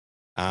corners,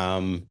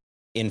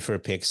 in for a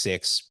pick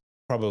 6,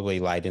 probably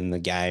late in the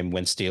game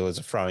when Steelers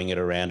are throwing it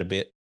around a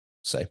bit.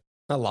 So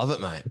I love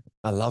it, mate.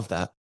 I love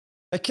that.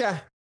 Okay.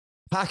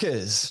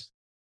 Packers.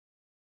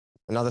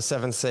 Another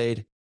 7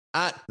 seed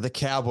at the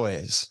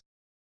Cowboys.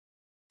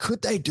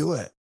 Could they do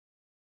it?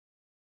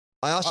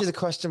 I asked you the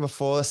question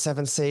before, the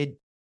 7 seed.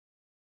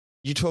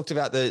 You talked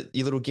about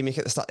your little gimmick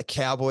at the start, the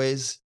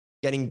Cowboys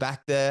getting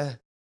back there.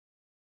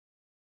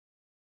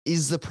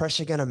 Is the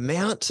pressure going to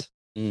mount?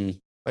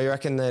 Or you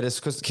reckon that is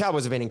because the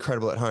Cowboys have been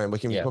incredible at home? We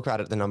can talk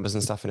about the numbers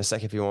and stuff in a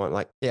sec if you want.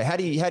 How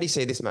do you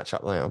see this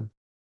matchup, Liam?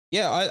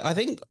 Yeah, I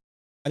think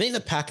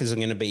the Packers are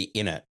going to be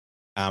in it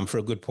for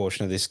a good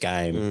portion of this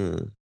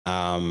game.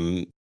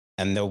 And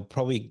they'll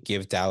probably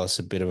give Dallas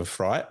a bit of a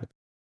fright.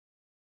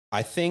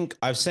 I think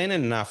I've seen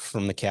enough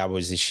from the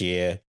Cowboys this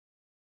year,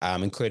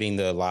 including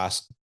the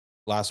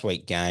last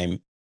week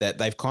game, that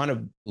they've kind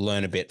of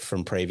learned a bit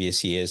from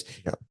previous years.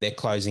 Yep. They're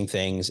closing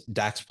things.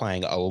 Dak's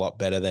playing a lot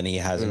better than he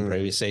has in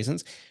previous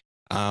seasons.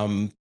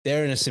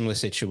 They're in a similar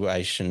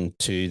situation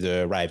to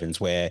the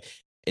Ravens where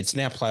it's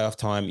now playoff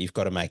time. You've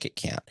got to make it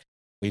count.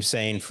 We've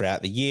seen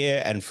throughout the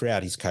year and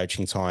throughout his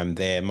coaching time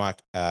there,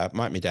 Mike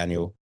McCarthy,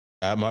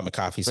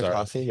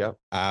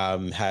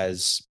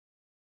 has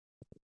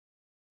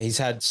He's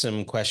had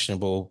some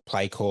questionable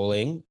play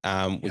calling,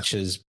 which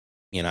has,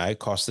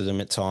 costed him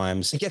at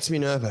times. It gets me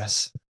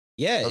nervous.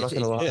 Yeah, I'm not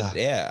going to lie.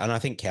 Yeah, and I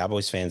think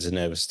Cowboys fans are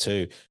nervous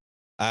too.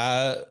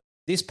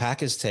 This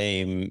Packers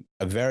team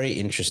are very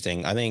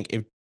interesting. I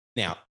think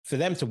now for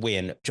them to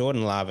win,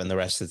 Jordan Love and the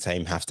rest of the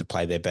team have to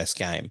play their best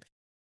game.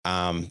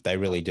 They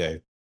really do.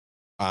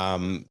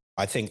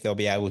 I think they'll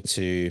be able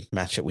to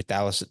match it with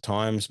Dallas at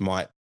times.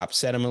 Might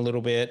upset them a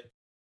little bit.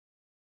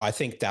 I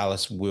think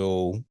Dallas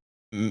will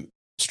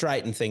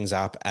straighten things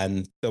up,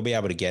 and they'll be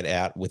able to get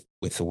out with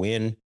the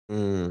win.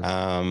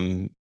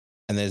 And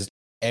there's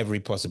every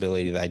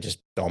possibility they just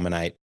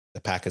dominate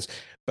the Packers.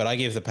 But I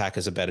give the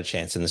Packers a better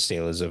chance than the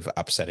Steelers of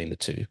upsetting the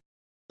two.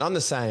 I'm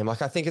the same.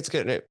 Like, I think it's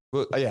good.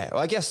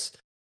 I guess,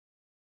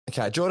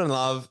 okay, Jordan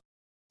Love,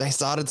 they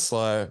started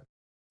slow,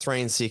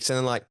 3-6, and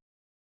then like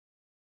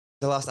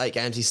the last 8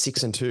 games, he's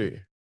 6-2.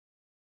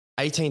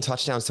 18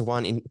 touchdowns to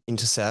 1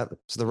 intercept.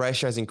 So the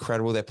ratio is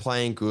incredible. They're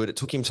playing good. It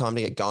took him time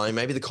to get going.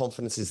 Maybe the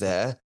confidence is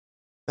there.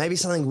 Maybe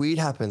something weird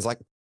happens. Like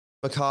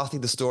McCarthy,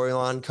 the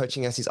storyline,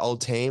 coaching as his old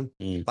team.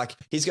 Like,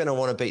 he's going to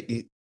want to beat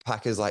the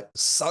Packers like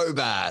so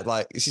bad.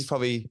 Like, this is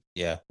probably,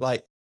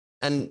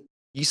 and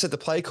you said the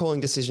play calling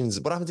decisions.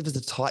 What happens if it's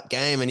a tight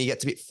game and he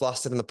gets a bit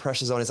flustered and the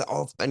pressure's on? It's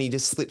like, and he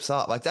just slips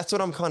up. Like, that's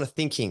what I'm kind of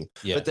thinking.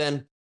 Yeah. But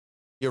then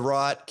you're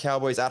right.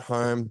 Cowboys at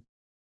home,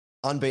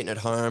 unbeaten at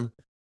home.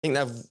 I think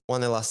they've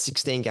won their last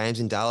 16 games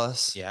in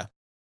Dallas. Yeah.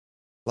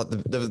 Like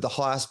the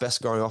highest, best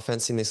scoring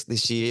offense in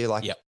this year.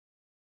 Like,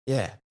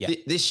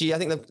 this year, I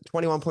think they've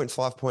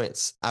 21.5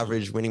 points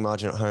average winning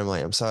margin at home,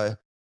 Liam. So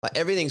like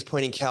everything's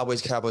pointing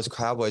Cowboys,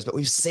 but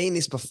we've seen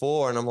this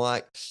before. And I'm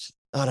like,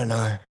 I don't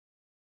know.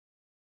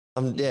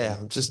 I don't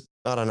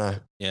know.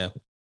 Yeah.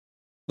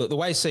 Look, the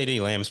way CD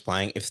Lamb's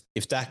playing,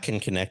 if Dak can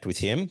connect with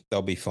him,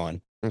 they'll be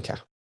fine. Okay.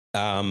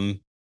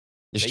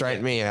 You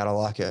straighten me out. I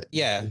like it.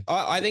 Yeah.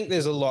 I think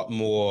there's a lot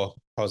more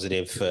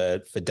positive for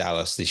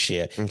Dallas this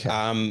year.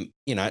 Okay.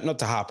 Not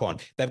to harp on,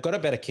 they've got a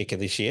better kicker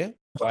this year.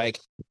 Like,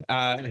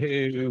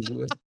 who...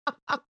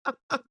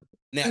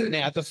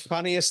 Now, the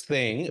funniest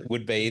thing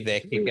would be their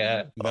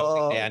kicker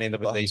melting down in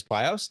these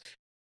playoffs.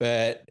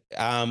 But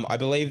I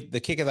believe the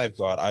kicker they've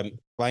got, I'm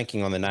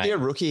blanking on the name. He's a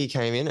rookie. He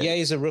came in. Yeah,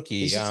 he's a rookie.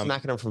 He's just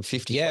smacking them from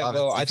 50. Yeah,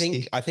 well, I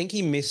think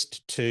he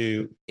missed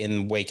 2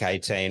 in week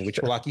 18, which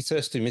were like his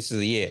first 2 misses of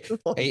the year.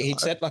 He'd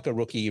set like a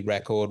rookie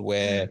record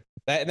where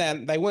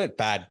they weren't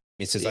bad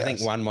misses. Yes. I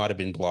think one might have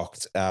been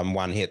blocked.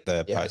 One hit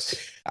the post.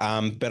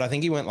 But I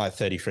think he went like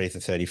 33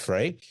 for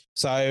 33.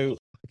 So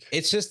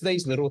it's just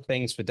these little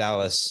things for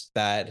Dallas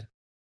that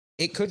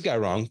it could go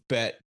wrong,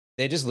 but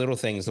they're just little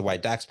things. The way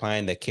Dak's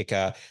playing, their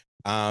kicker.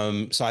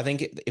 So I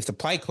think if the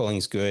play calling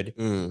is good,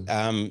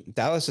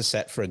 Dallas is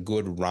set for a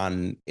good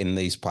run in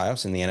these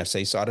playoffs in the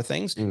NFC side of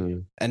things.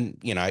 And,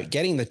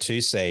 getting the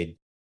 2 seed,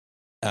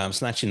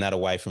 snatching that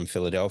away from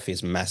Philadelphia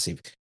is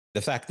massive.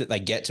 The fact that they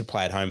get to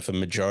play at home for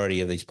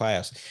majority of these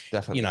playoffs,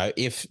 definitely.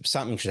 If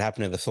something should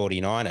happen to the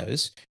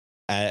 49ers,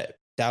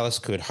 Dallas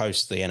could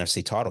host the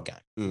NFC title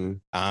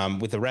game.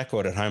 With a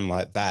record at home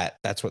like that,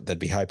 that's what they'd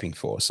be hoping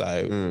for.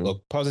 So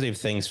look, positive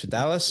things for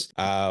Dallas.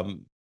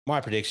 My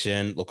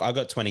prediction, look, I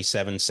got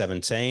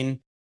 27-17.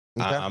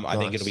 I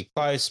think it'll be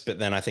close, but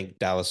then I think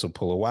Dallas will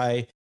pull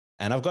away.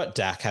 And I've got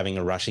Dak having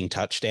a rushing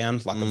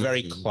touchdown, like a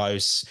very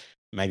close,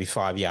 maybe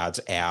 5 yards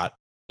out,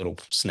 little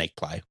sneak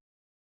play.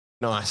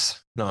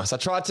 Nice. I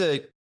tried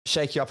to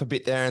shake you up a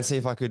bit there and see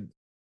if I could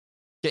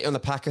get you on the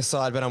Packers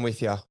side, but I'm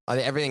with you. I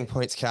think everything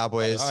points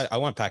Cowboys. I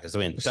want Packers to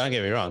win. Don't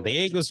get me wrong. The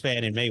Eagles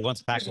fan in me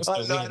wants Packers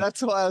to win.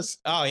 That's why I was...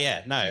 Oh,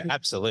 yeah. No,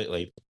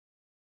 absolutely.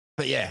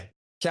 But yeah,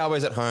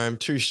 Cowboys at home,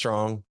 too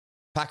strong.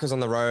 Packers on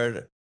the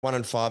road,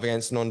 1-5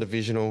 against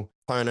non-divisional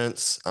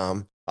opponents.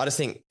 I just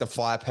think the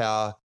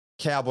firepower,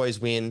 Cowboys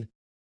win.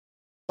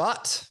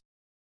 But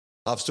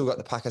I've still got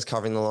the Packers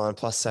covering the line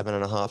plus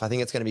 7.5. I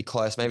think it's going to be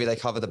close. Maybe they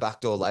cover the back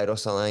door late or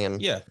something.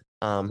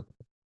 And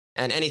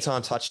and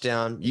anytime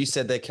touchdown, you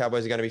said the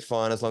Cowboys are going to be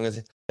fine as long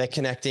as they're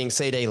connecting.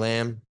 CD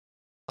Lamb,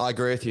 I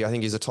agree with you. I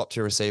think he's a top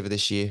 2 receiver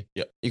this year.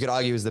 Yep. You could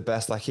argue he's the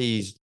best. Like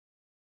I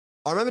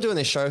remember doing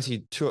this show with you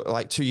 2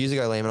 years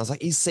ago, Liam, and I was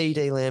like, is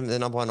CD Lamb the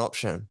number 1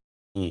 option?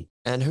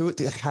 And who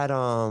had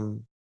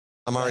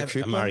Amari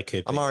Cooper?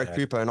 Amari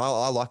Cooper. And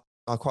I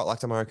quite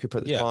liked Amari Cooper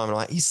at the time. And I'm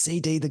like, is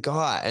CD the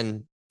guy?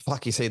 And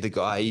fuck, you see the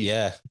guy.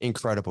 He's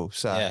incredible.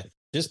 So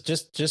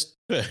just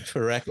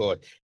for record,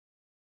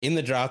 in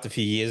the draft a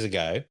few years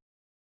ago,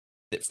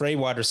 the 3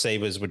 wide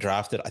receivers were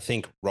drafted, I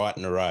think, right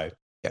in a row.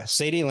 Yeah.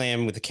 CD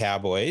Lamb with the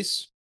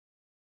Cowboys,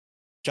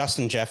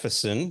 Justin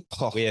Jefferson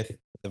with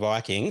the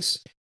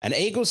Vikings, and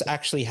Eagles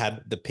actually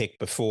had the pick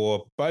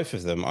before both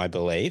of them, I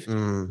believe,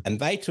 and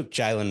they took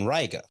Jalen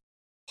Reagor.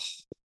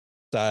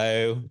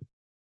 So,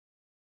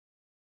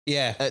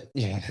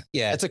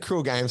 it's a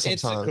cruel game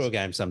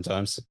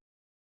sometimes.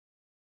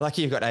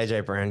 Lucky you've got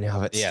AJ Brown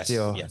now, but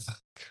still. Yes.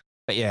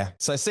 But yeah,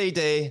 so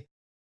CD,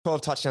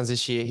 12 touchdowns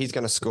this year. He's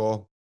going to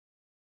score.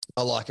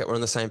 I like it. We're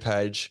on the same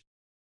page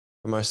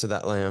for most of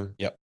that, Liam.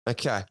 Yep.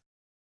 Okay.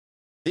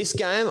 This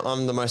game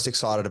I'm the most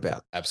excited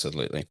about.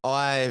 Absolutely.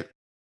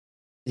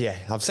 Yeah,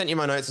 I've sent you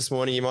my notes this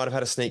morning. You might have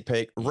had a sneak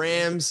peek.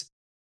 Rams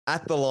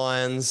at the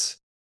Lions.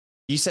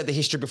 You said the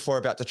history before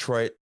about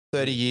Detroit.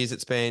 30 years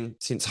it's been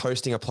since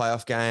hosting a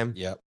playoff game.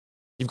 Yep.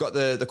 You've got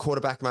the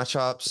quarterback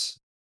matchups,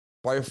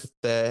 both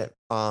their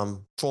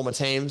former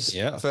teams.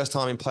 Yeah. First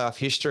time in playoff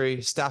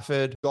history.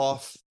 Stafford,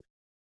 Goff.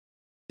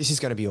 This is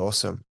going to be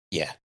awesome.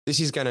 Yeah. This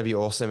is going to be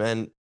awesome.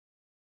 And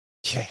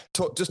yeah,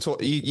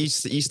 you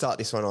start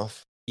this one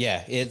off.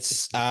 Yeah,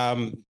 it's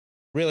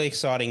really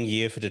exciting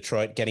year for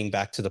Detroit, getting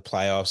back to the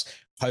playoffs,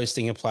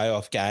 hosting a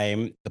playoff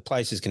game. The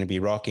place is going to be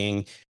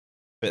rocking.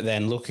 But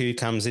then look who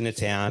comes into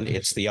town.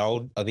 It's the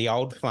old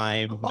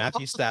flame,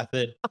 Matthew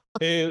Stafford,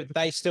 who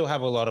they still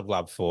have a lot of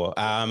love for.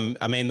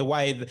 I mean, the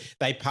way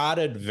they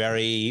parted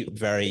very,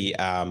 very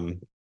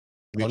on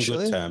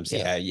good terms.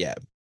 Yeah.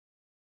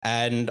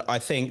 And I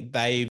think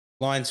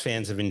Lions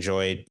fans have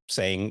enjoyed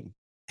seeing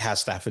how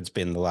Stafford's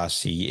been the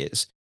last few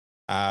years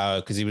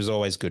because he was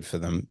always good for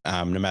them,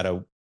 no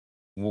matter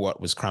what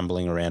was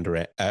crumbling around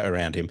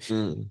him.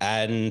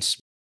 And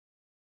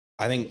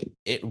I think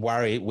it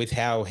worried with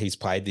how he's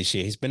played this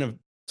year. He's been a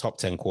top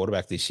 10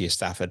 quarterback this year,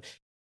 Stafford.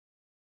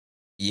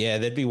 Yeah,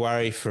 there'd be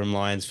worry from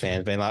Lions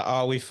fans being like,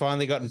 oh, we've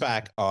finally gotten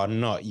back. Oh,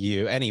 not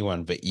you,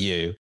 anyone but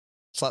you.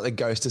 It's like the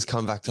ghost has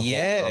come back to haunt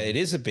Yeah, them. it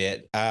is a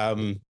bit.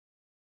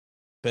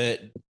 But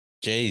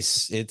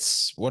geez,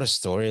 it's what a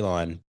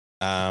storyline.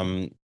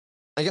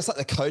 I guess like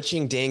the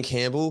coaching, Dan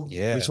Campbell.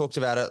 Yeah. We talked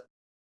about it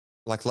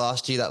like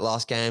last year, that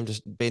last game,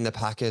 just beating the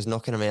Packers,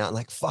 knocking them out. And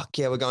like, fuck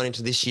yeah, we're going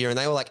into this year. And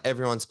they were like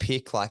everyone's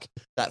pick, like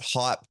that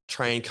hype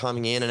train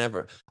coming in and I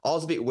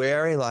was a bit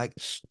wary, like,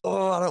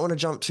 oh, I don't want to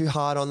jump too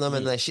hard on them.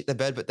 And they shit the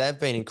bed, but they've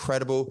been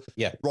incredible.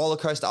 Yeah. Roller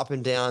coaster up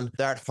and down.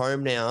 They're at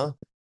home now.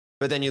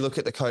 But then you look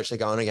at the coach they're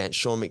going against,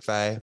 Sean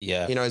McVay.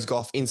 Yeah. He knows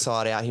Goff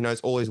inside out. He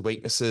knows all his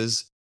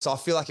weaknesses. So I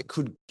feel like it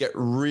could get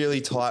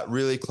really tight,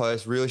 really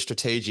close, really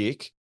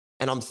strategic.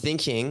 And I'm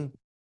thinking,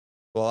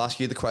 well, I'll ask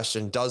you the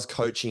question, does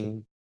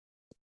coaching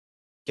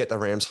get the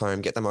Rams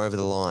home, get them over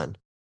the line?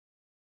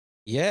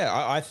 Yeah,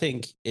 I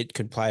think it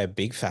could play a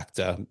big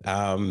factor.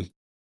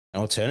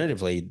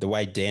 Alternatively, the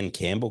way Dan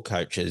Campbell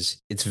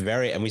coaches, it's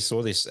very, and we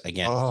saw this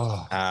again,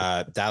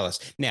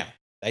 Dallas. Now,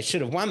 they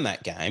should have won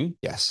that game.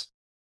 Yes.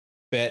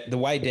 But the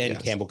way Dan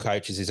Campbell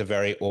coaches is a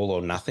very all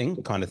or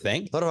nothing kind of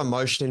thing. A lot of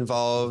emotion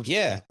involved.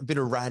 Yeah. A bit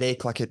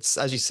erratic. Like it's,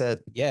 as you said,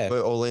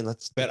 we're all in.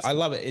 But I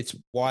love it. It's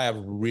why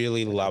I've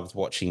really loved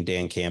watching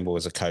Dan Campbell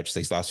as a coach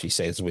these last few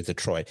seasons with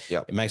Detroit.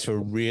 Yep. It makes for a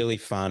really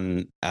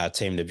fun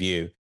team to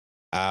view.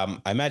 I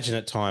imagine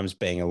at times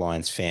being a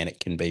Lions fan, it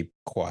can be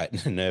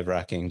quite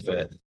nerve-wracking.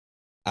 But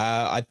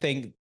I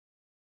think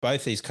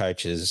both these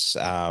coaches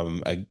are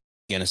going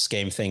to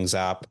scheme things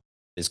up.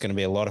 There's going to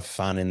be a lot of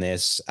fun in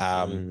this.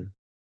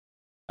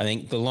 I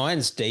think the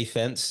Lions'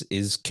 defense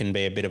can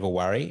be a bit of a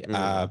worry,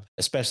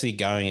 especially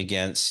going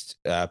against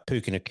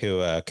Puka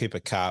Nacua,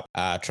 Cooper Kupp,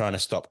 trying to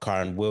stop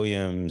Kyron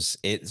Williams.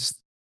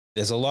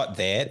 There's a lot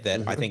there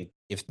that I think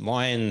if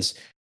Lions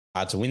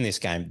are to win this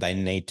game, they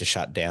need to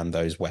shut down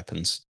those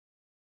weapons.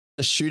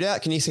 A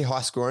shootout? Can you see high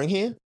scoring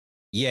here?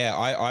 Yeah,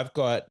 I've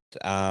got,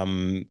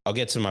 I'll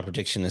get to my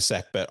prediction in a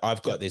sec, but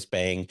I've got this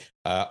being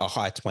a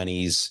high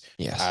 20s,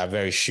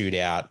 very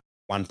shootout,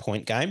 1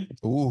 point game.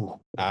 Ooh.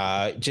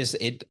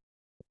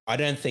 I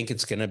don't think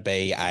it's going to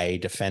be a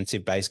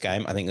defensive-based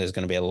game. I think there's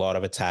going to be a lot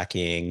of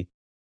attacking.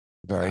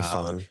 Very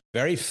fun.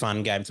 Very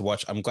fun game to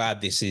watch. I'm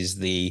glad this is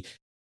the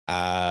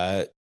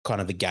kind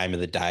of the game of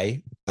the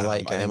day.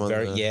 Late game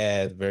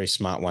very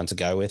smart one to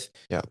go with.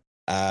 Yeah.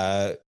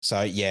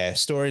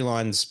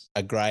 Storylines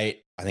are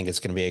great. I think it's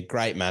going to be a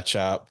great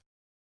matchup.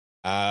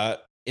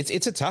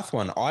 It's a tough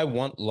one. I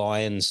want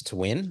Lions to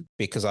win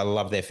because I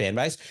love their fan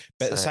base.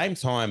 But at the same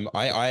time,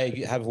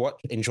 I have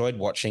enjoyed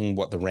watching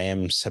what the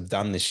Rams have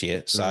done this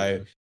year.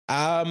 So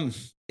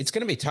it's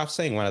going to be tough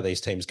seeing one of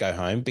these teams go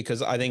home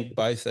because I think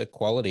both are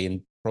quality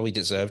and probably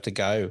deserve to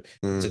go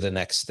to the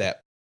next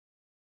step.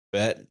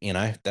 But,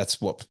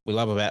 that's what we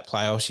love about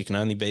playoffs.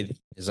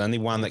 There's only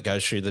one that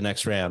goes through the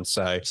next round.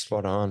 So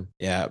spot on.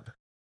 Yeah.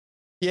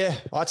 Yeah,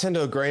 I tend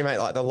to agree, mate.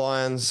 Like the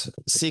Lions,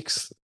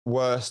 6th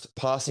worst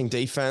passing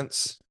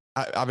defense,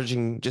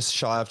 averaging just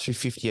shy of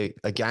 250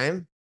 a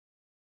game.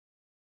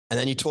 And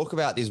then you talk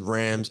about this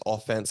Rams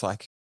offense,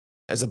 like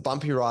as a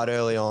bumpy ride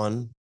early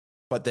on,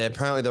 but they're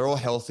all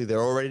healthy. They're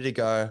all ready to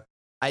go.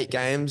 8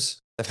 games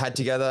they've had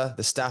together.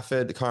 The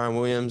Stafford, the Kyron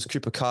Williams,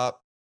 Cooper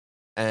Kupp,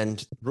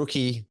 and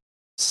rookie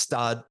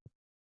stud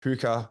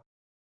Puka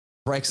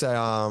breaks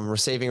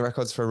receiving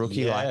records for a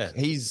rookie. Yeah. Like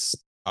he's,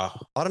 I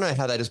don't know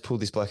how they just pulled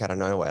this bloke out of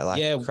nowhere.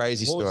 Like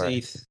crazy story. Was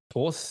he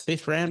 4th,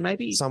 5th round,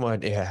 maybe? Somewhere,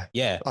 yeah.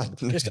 Yeah.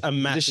 Just a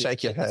massive, just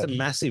shake your head. It's a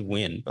massive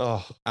win.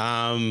 Oh,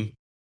 I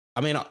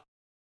mean,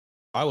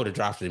 I would have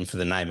drafted him for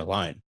the name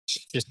alone.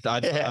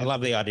 I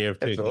love the idea of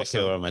Puka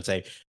Nacua on my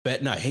team.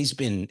 But no, he's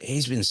been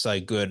so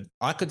good.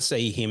 I could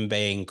see him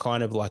being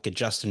kind of like a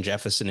Justin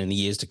Jefferson in the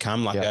years to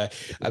come, like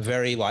a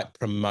very like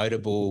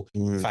promotable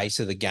face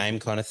of the game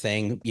kind of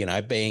thing,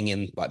 being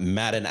in like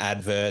Madden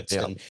adverts.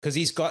 Because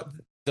he's got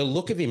the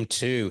look of him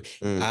too.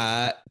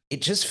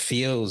 It just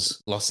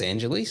feels Los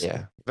Angeles.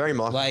 Yeah. Very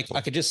Michael. Like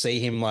I could just see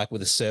him like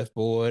with a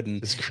surfboard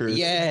and It's crude.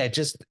 yeah,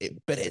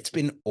 but it's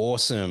been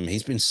awesome.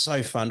 He's been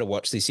so fun to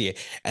watch this year.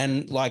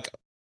 And like,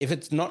 if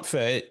it's not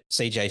for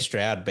CJ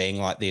Stroud being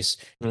like this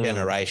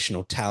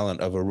generational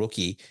talent of a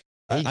rookie,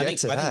 I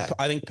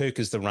think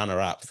Puka's the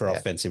runner-up for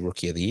offensive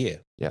rookie of the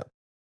year. Yeah.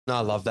 No,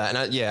 I love that.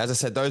 And as I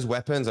said, those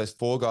weapons, those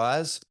four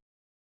guys,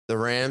 the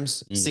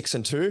Rams,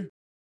 6-2,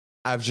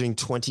 averaging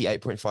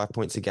 28.5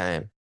 points a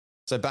game.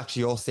 So back to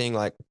your thing,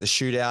 like the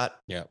shootout.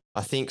 Yeah.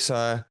 I think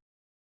so.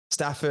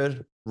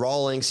 Stafford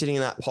rolling, sitting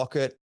in that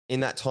pocket in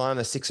that time,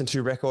 the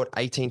 6-2 record,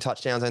 18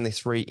 touchdowns, only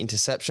 3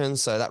 interceptions.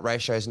 So that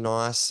ratio is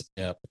nice.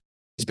 Yeah.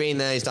 He's been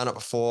there. He's done it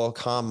before.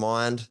 Calm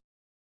mind.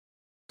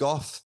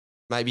 Goff,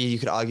 maybe you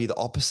could argue the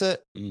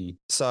opposite.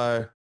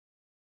 So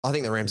I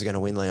think the Rams are going to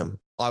win, Liam.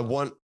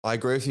 I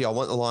agree with you. I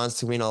want the Lions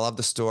to win. I love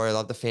the story. I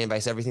love the fan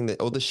base, everything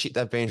all the shit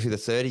they've been through, the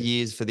 30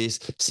 years for this,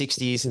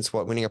 60 years since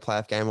winning a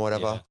playoff game or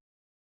whatever. Yeah.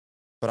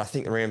 But I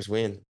think the Rams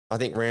win. I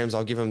think Rams,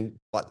 I'll give them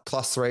like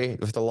 +3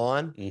 with the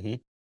line. Mm-hmm.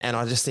 And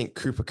I just think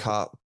Cooper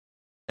Kupp,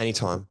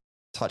 anytime,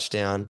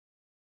 touchdown,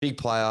 big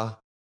player.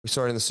 We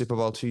saw it in the Super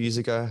Bowl 3 years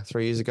ago.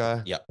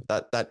 Yeah.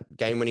 That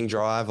game-winning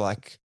drive.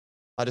 Like,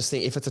 I just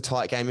think if it's a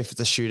tight game, if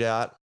it's a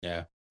shootout,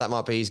 that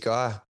might be his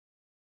guy.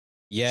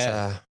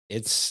 Yeah.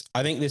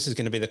 I think this is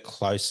going to be the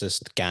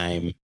closest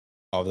game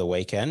of the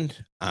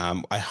weekend.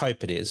 I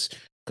hope it is,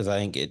 because I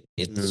think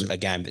it's a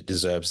game that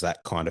deserves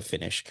that kind of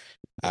finish.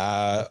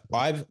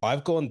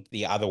 I've gone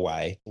the other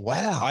way.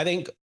 Wow.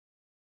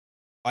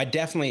 I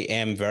definitely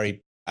am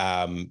very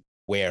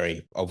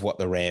wary of what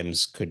the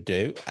Rams could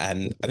do.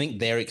 And I think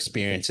their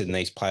experience in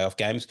these playoff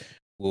games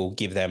will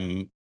give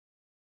them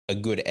a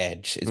good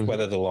edge. It's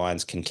whether the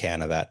Lions can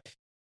counter that.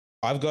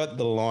 I've got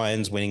the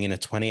Lions winning in a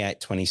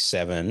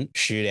 28-27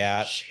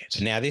 shootout.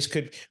 Shit.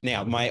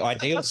 Now my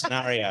ideal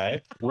scenario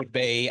would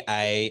be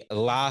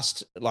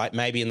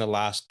maybe in the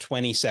last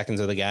 20 seconds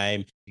of the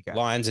game,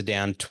 Lions are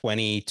down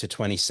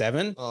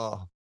 20-27.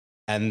 Oh.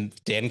 And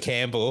Dan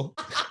Campbell,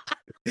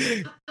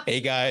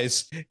 he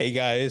goes, "Hey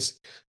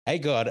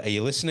God, are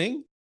you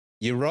listening?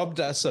 You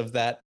robbed us of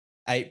that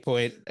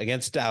 8-point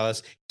against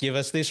Dallas. Give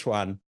us this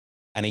one."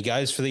 And he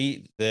goes for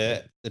the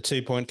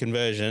 2-point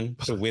conversion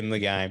to win the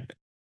game.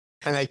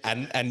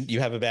 And you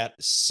have about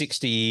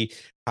 60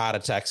 heart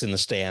attacks in the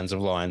stands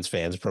of Lions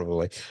fans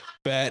probably.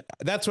 But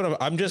that's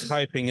what I'm just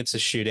hoping it's a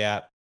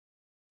shootout.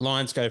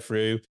 Lions go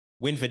through,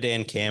 win for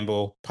Dan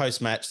Campbell,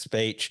 post-match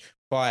speech,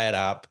 fire it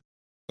up.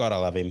 God, I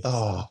love him.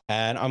 Oh.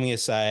 And I'm going to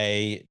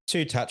say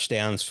 2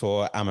 touchdowns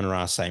for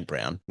Amon-Ra St.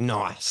 Brown.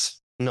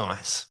 Nice.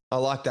 I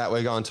like that.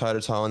 We're going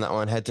toe-to-toe on that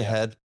one,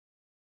 head-to-head.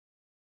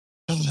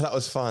 Oh, that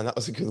was fun. That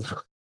was a good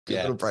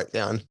little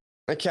breakdown.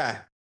 Okay.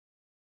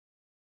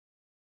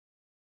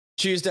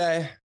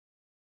 Tuesday,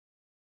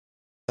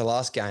 the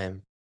last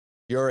game.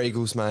 Your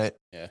Eagles, mate.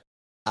 Yeah.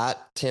 At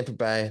Tampa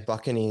Bay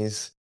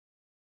Buccaneers.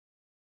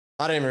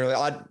 I didn't even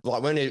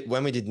really.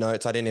 When we did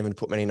notes, I didn't even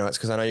put many notes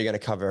because I know you're going to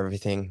cover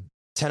everything.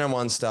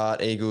 10-1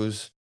 start,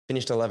 Eagles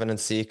finished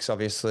 11-6.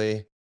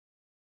 Obviously,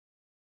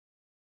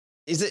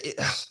 is it?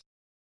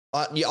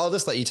 I'll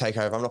just let you take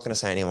over. I'm not going to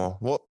say anymore.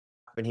 What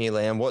happened here,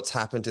 Liam? What's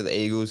happened to the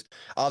Eagles?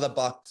 Are the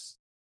Bucs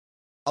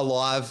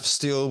alive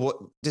still? What?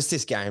 Just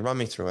this game. Run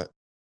me through it.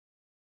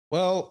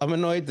 Well, I'm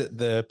annoyed that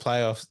the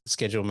playoff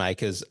schedule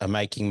makers are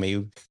making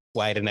me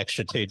wait an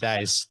extra 2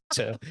 days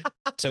to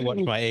watch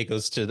my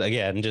Eagles just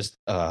get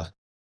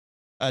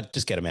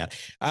them out.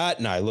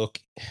 No, look,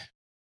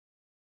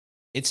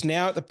 it's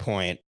now at the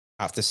point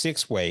after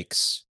 6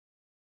 weeks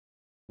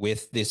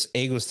with this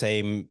Eagles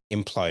team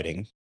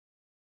imploding.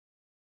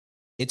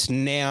 It's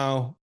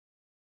now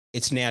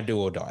do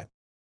or die.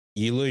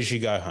 You lose, you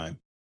go home.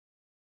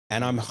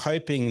 And I'm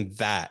hoping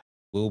that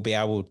we'll be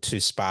able to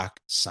spark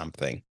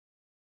something.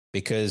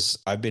 Because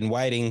I've been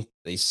waiting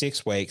these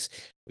 6 weeks.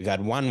 We've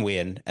had 1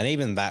 win, and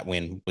even that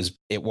win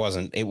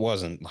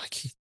wasn't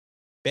like,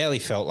 barely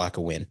felt like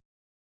a win.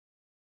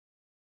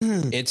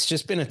 It's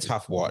just been a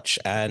tough watch,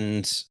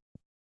 and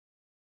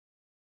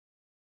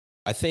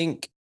I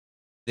think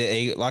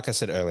like I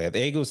said earlier,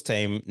 the Eagles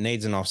team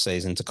needs an off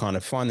season to kind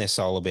of find their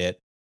soul a bit,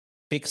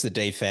 fix the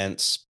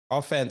defense.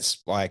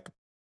 Offense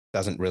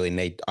doesn't really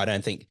need. I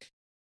don't think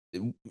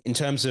in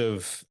terms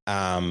of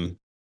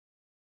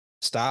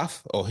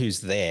staff or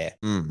who's there,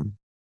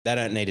 they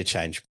don't need to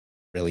change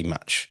really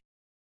much.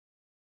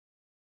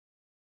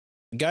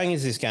 Going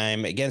into this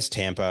game against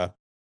Tampa,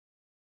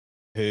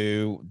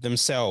 who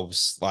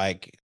themselves,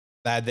 they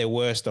had their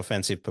worst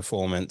offensive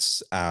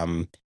performance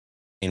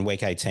in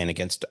week 18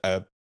 against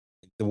the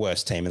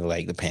worst team in the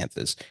league, the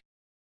Panthers,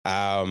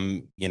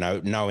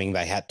 knowing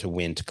they had to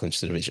win to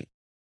clinch the division.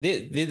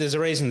 There's a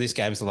reason this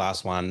game's the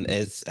last one.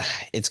 It's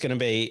going to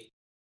be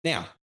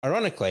now.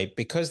 Ironically,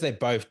 because they're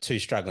both 2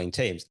 struggling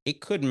teams,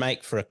 it could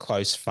make for a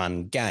close,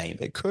 fun game.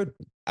 It could.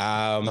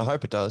 I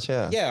hope it does,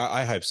 yeah. Yeah,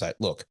 I hope so.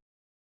 Look,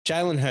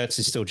 Jalen Hurts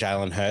is still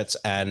Jalen Hurts,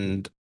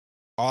 and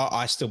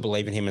I still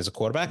believe in him as a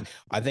quarterback.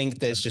 I think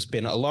there's just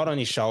been a lot on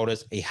his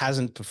shoulders. He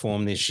hasn't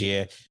performed this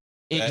year.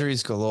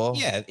 Injuries galore.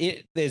 Yeah,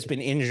 there's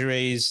been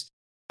injuries.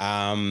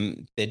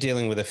 They're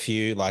dealing with a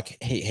few, like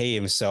he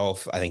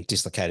himself, I think,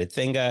 dislocated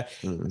finger.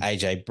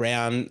 AJ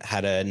Brown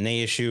had a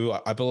knee issue.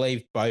 I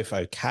believe both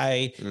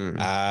okay.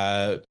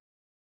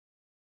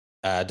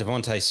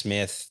 Devontae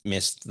Smith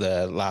missed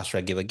the last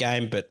regular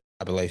game, but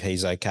I believe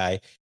he's okay.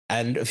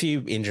 And a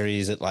few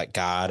injuries at like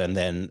guard and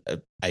then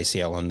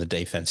ACL on the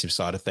defensive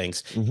side of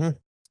things.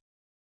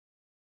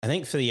 I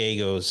think for the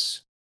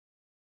Eagles,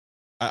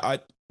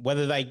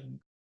 whether they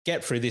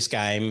get through this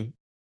game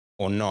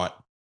or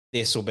not,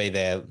 this will be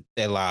their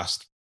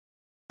last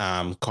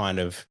kind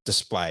of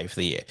display for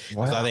the year.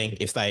 Wow. So I think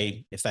if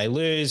they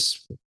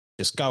lose,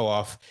 just go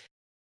off,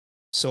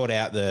 sort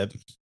out the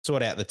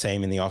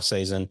team in the off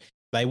season.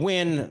 They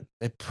win,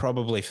 they're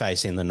probably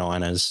facing the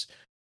Niners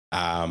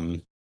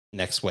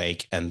next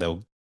week, and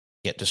they'll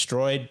get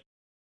destroyed.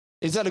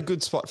 Is that a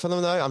good spot for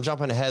them though? I'm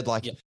jumping ahead.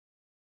 Like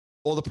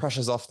all the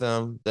pressure's off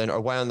them. They're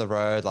away on the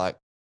road. Like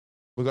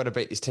we've got to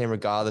beat this team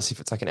regardless if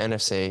it's like an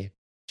NFC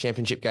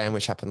championship game,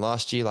 which happened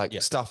last year. Like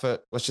stuff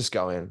it. Let's just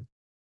go in.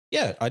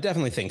 Yeah, I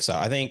definitely think so.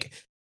 I think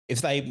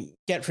if they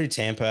get through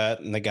Tampa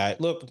and they go,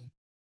 look,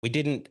 we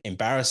didn't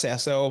embarrass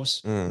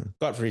ourselves,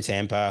 got through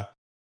Tampa.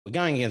 We're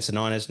going against the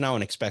Niners. No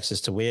one expects us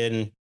to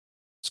win.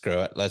 Screw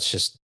it. Let's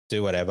just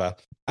do whatever.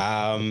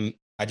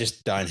 I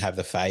just don't have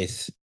the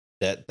faith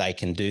that they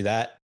can do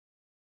that.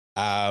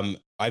 A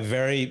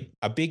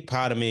big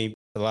part of me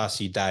the last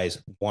few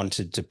days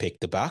wanted to pick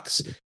the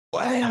Bucks.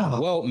 Wow.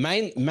 Well,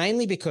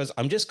 mainly because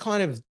I'm just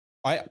kind of,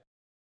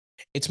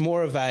 it's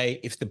more of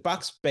if the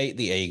Bucks beat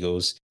the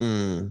Eagles,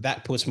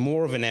 that puts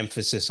more of an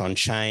emphasis on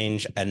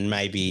change and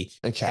maybe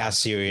how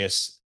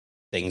serious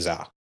things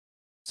are.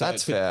 So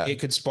that's fair. It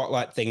could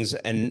spotlight things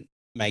and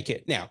make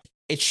it. Now,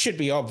 it should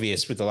be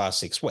obvious with the last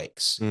 6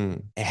 weeks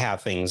how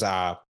things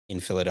are in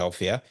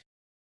Philadelphia.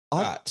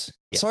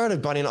 Sorry to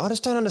butt in. I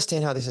just don't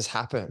understand how this has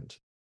happened.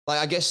 Like,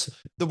 I guess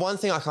the one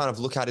thing I kind of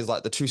look at is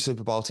like the 2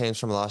 Super Bowl teams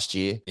from last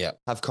year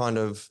have kind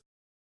of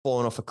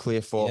fallen off a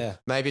cliff for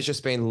maybe it's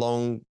just been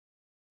long,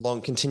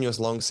 continuous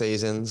long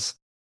seasons,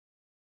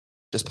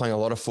 just playing a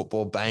lot of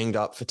football, banged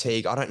up,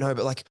 fatigue. I don't know,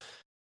 but like,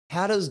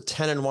 how does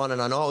 10-1,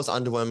 and I know it was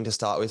underwhelming to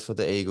start with for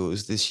the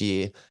Eagles this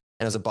year, and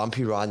it was a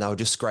bumpy ride and they were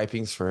just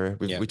scraping through.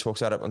 We talked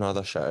about it on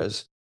other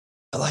shows.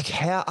 But like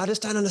I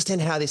just don't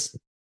understand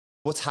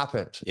what's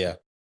happened. Yeah.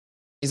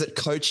 Is it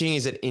coaching?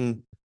 Is it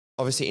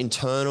obviously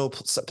internal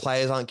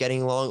players aren't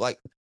getting along? Like,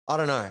 I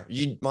don't know.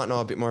 You might know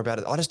a bit more about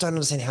it. I just don't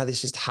understand how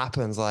this just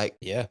happens. Like,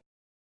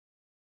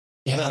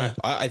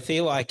 I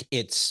feel like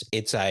it's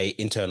a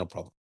internal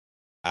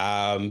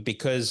problem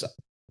because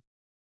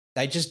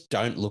they just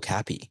don't look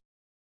happy.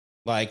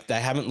 Like they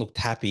haven't looked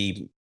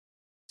happy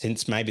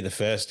since maybe the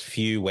first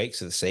few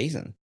weeks of the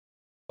season.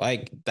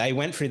 Like they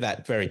went through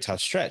that very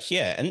tough stretch.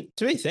 Yeah. And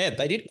to be fair,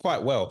 they did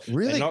quite well.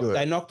 Really good.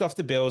 They knocked off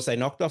the Bills. They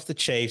knocked off the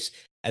Chiefs.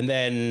 And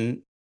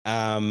then,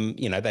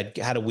 they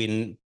had a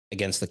win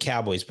against the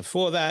Cowboys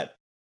before that.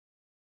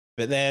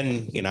 But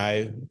then,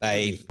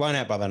 they blown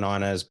out by the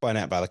Niners, blown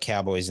out by the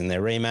Cowboys in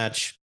their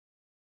rematch.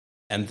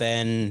 And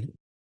then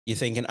you're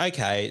thinking,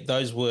 okay,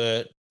 those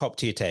were top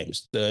tier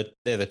teams. They're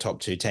the top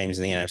 2 teams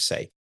in the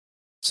NFC.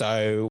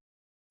 So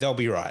they'll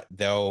be right.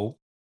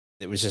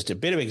 It was just a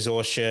bit of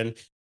exhaustion.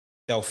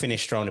 They'll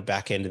finish strong at the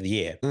back end of the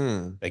year.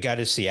 They go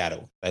to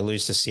Seattle. They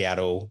lose to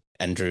Seattle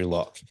and Drew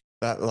Lock.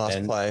 That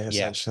last play,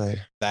 essentially.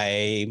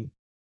 They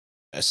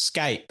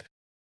escape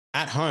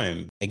at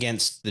home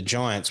against the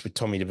Giants with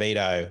Tommy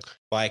DeVito.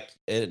 Like,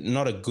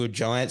 not a good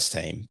Giants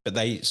team, but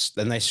they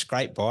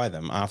scrape by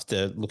them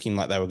after looking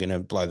like they were going to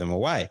blow them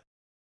away.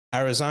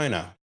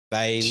 Arizona,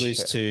 they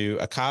lose to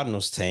a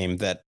Cardinals team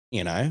that,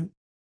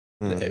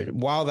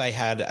 while they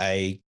had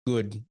a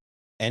good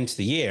end to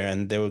the year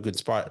and there were good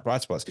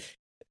bright spots,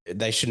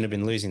 they shouldn't have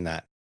been losing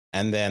that.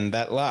 And then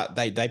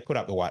they put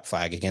up the white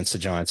flag against the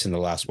Giants in the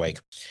last week.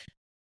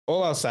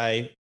 All I'll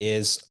say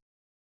is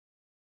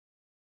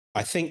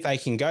I think they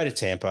can go to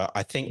Tampa.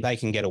 I think they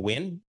can get a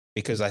win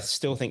because I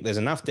still think there's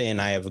enough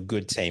DNA of a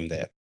good team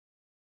there.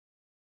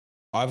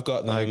 I've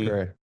got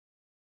them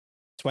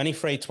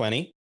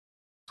 23-20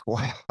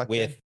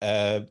 with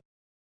a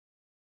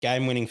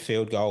game-winning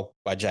field goal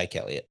by Jake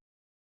Elliott.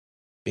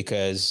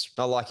 Because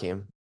I like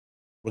him.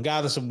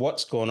 Regardless of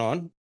what's going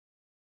on,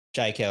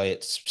 Jake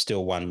Elliott's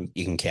still one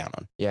you can count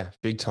on. Yeah,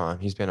 big time.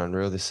 He's been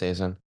unreal this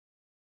season.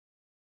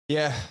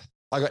 Yeah,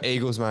 I got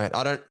Eagles, mate.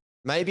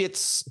 Maybe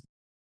it's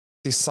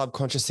this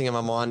subconscious thing in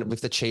my mind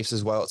with the Chiefs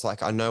as well. It's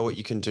like, I know what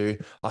you can do.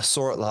 I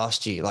saw it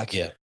last year. Like,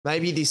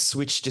 maybe this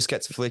switch just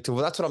gets flicked.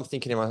 Well, that's what I'm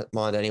thinking in my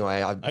mind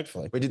anyway.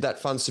 Hopefully. We did that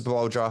fun Super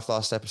Bowl draft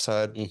last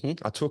episode.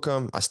 I took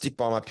them. I stick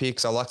by my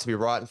picks. I like to be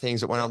right in things,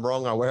 but when I'm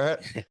wrong, I wear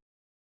it.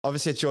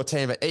 Obviously, it's your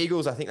team. But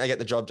Eagles, I think they get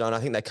the job done. I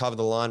think they cover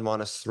the line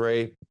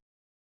 -3.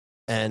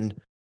 And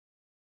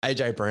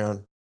AJ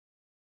Brown,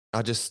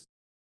 I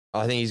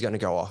think he's going to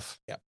go off.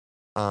 Yeah.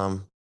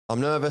 I'm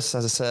nervous,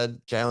 as I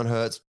said. Jalen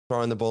Hurts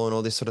throwing the ball and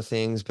all these sort of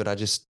things, but I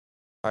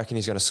reckon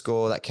he's going to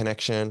score that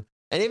connection.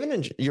 And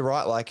even you're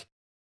right, like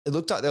it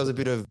looked like there was a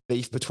bit of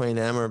beef between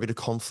them or a bit of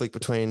conflict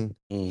between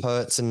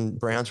Hurts and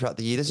Brown throughout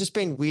the year. There's just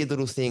been weird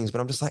little things, but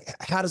I'm just like,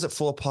 how does it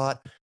fall apart?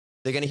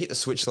 They're going to hit the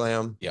switch,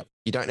 Liam. Yep.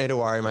 You don't need to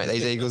worry, mate.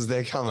 These Eagles,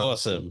 they're coming.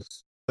 Awesome.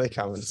 They're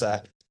coming. So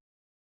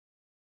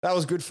that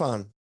was good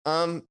fun.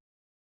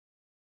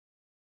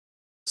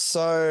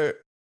 So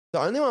the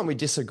only one we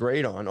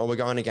disagreed on or we're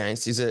going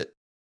against, is it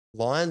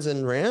Lions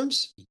and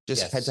Rams?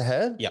 Just Yes. head to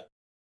head? Yep.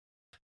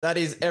 That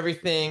is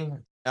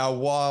everything. Our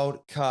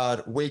wild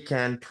card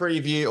weekend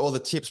preview, all the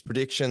tips,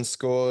 predictions,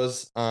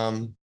 scores.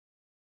 Loved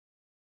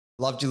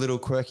your little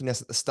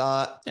quirkiness at the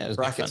start. Yeah, it was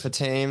good brackets fun. for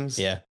teams.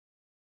 Yeah.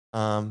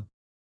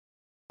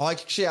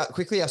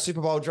 Quickly, our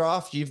Super Bowl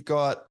draft. You've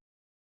got,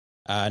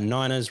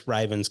 Niners,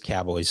 Ravens,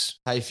 Cowboys.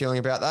 how you feeling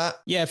about that?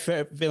 Yeah,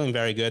 feeling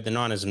very good. The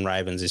Niners and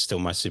Ravens is still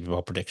my Super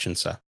Bowl prediction,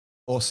 so.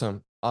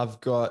 Awesome. I've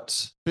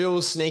got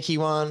Bills, sneaky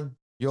one,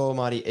 your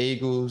mighty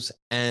Eagles,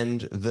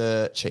 and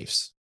the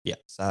Chiefs. Yeah.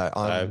 So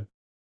I'm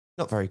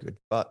not very good,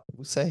 but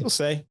we'll see. We'll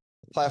see.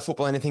 Player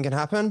football, anything can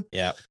happen.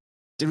 Yeah.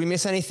 Did we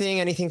miss anything?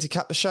 Anything to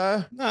cut the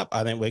show? No,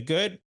 I think we're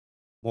good.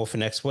 More for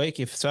next week,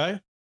 if so.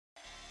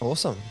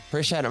 Awesome.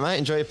 Appreciate it, mate.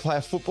 Enjoy your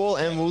player football,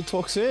 and we'll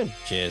talk soon.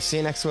 Cheers. See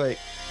you next week.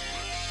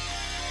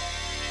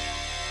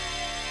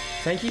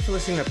 Thank you for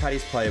listening to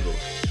Paddy's Playbook.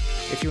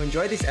 If you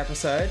enjoyed this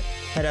episode,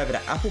 head over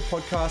to Apple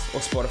Podcasts or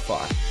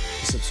Spotify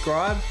to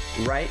subscribe,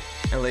 rate,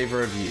 and leave a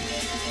review.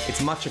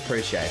 It's much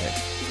appreciated.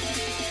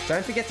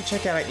 Don't forget to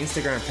check out our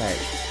Instagram page,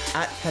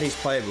 @Paddy's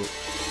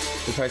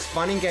Playbook. We post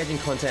fun, engaging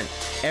content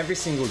every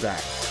single day.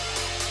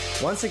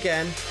 Once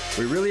again,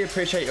 we really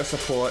appreciate your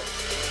support.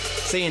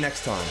 See you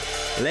next time.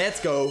 Let's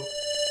go.